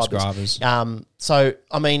subscribers. So,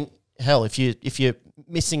 I mean, hell, if you're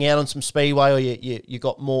missing out on some Speedway or you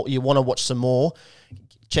got more, you want to watch some more,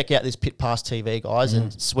 check out this Pit Pass TV, guys.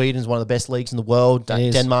 And Sweden's one of the best leagues in the world.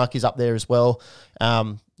 Denmark is up there as well.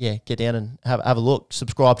 Get down and have a look.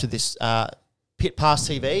 Subscribe to this Pit Pass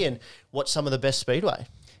TV and watch some of the best Speedway.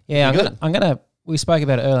 Yeah, I'm gonna. We spoke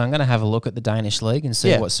about it earlier. I'm going to have a look at the Danish league and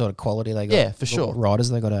see what sort of quality they got. Yeah, for sure. What riders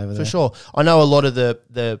they got over there. For sure. I know a lot of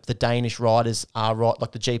the Danish riders are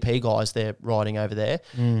like the GP guys. They're riding over there.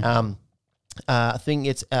 I think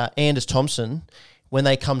it's Anders Thompson when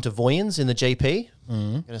they come to Voyens in the GP,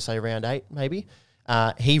 I'm going to say round 8 maybe,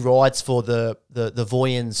 he rides for the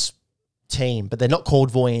Voyens team, but they're not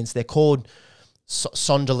called Voyens. They're called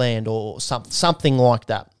Sonderland or something like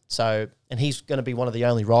that. So, and he's going to be one of the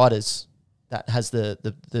only riders that has the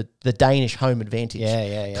Danish home advantage.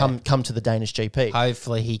 Yeah. Come to the Danish GP.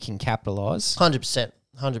 Hopefully he can capitalise.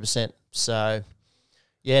 100%. So,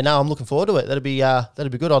 yeah, no, I'm looking forward to it. That'd be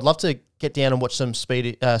good. I'd love to get down and watch some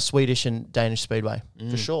Swedish and Danish speedway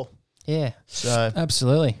for sure. Yeah. So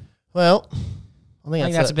absolutely. Well, I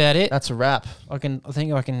think that's about it. That's a wrap. I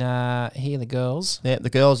think I can hear the girls. Yeah,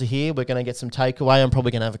 the girls are here. We're going to get some takeaway. I'm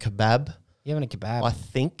probably going to have a kebab. You having a kebab? I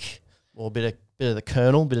think, or a bit of the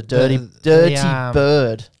Colonel, bit of dirty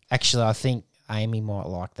bird. Actually, I think Amy might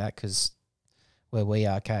like that because where we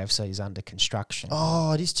are, KFC is under construction.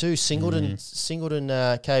 Oh, it is too. Singleton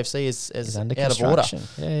KFC is under out of order.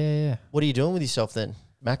 Yeah. What are you doing with yourself then,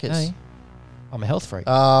 Macca's? Hey, I'm a health freak.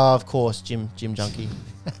 Oh, of course, gym junkie.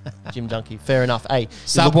 Gym junkie. Fair enough. Hey,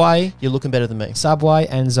 Subway. You're looking better than me. Subway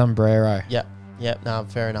and Sombrero. Yep. No,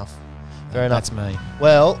 fair enough. Fair enough. That's me.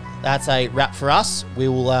 Well, that's a wrap for us. We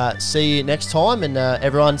will see you next time, and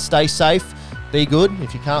everyone stay safe. Be good.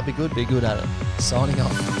 If you can't be good at it. Signing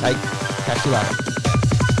off. Catch you later.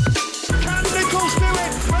 Can Nichols do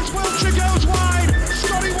it as Wiltshire goes wide?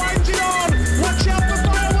 Scotty winds it on. Watch out for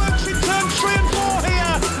fireworks in turns 3 and 4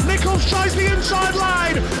 here. Nichols tries the inside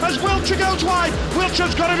line as Wiltshire goes wide.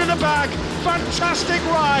 Wiltshire's got it in the bag. Fantastic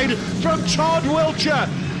ride from Todd Wiltshire.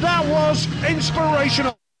 That was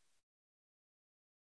inspirational.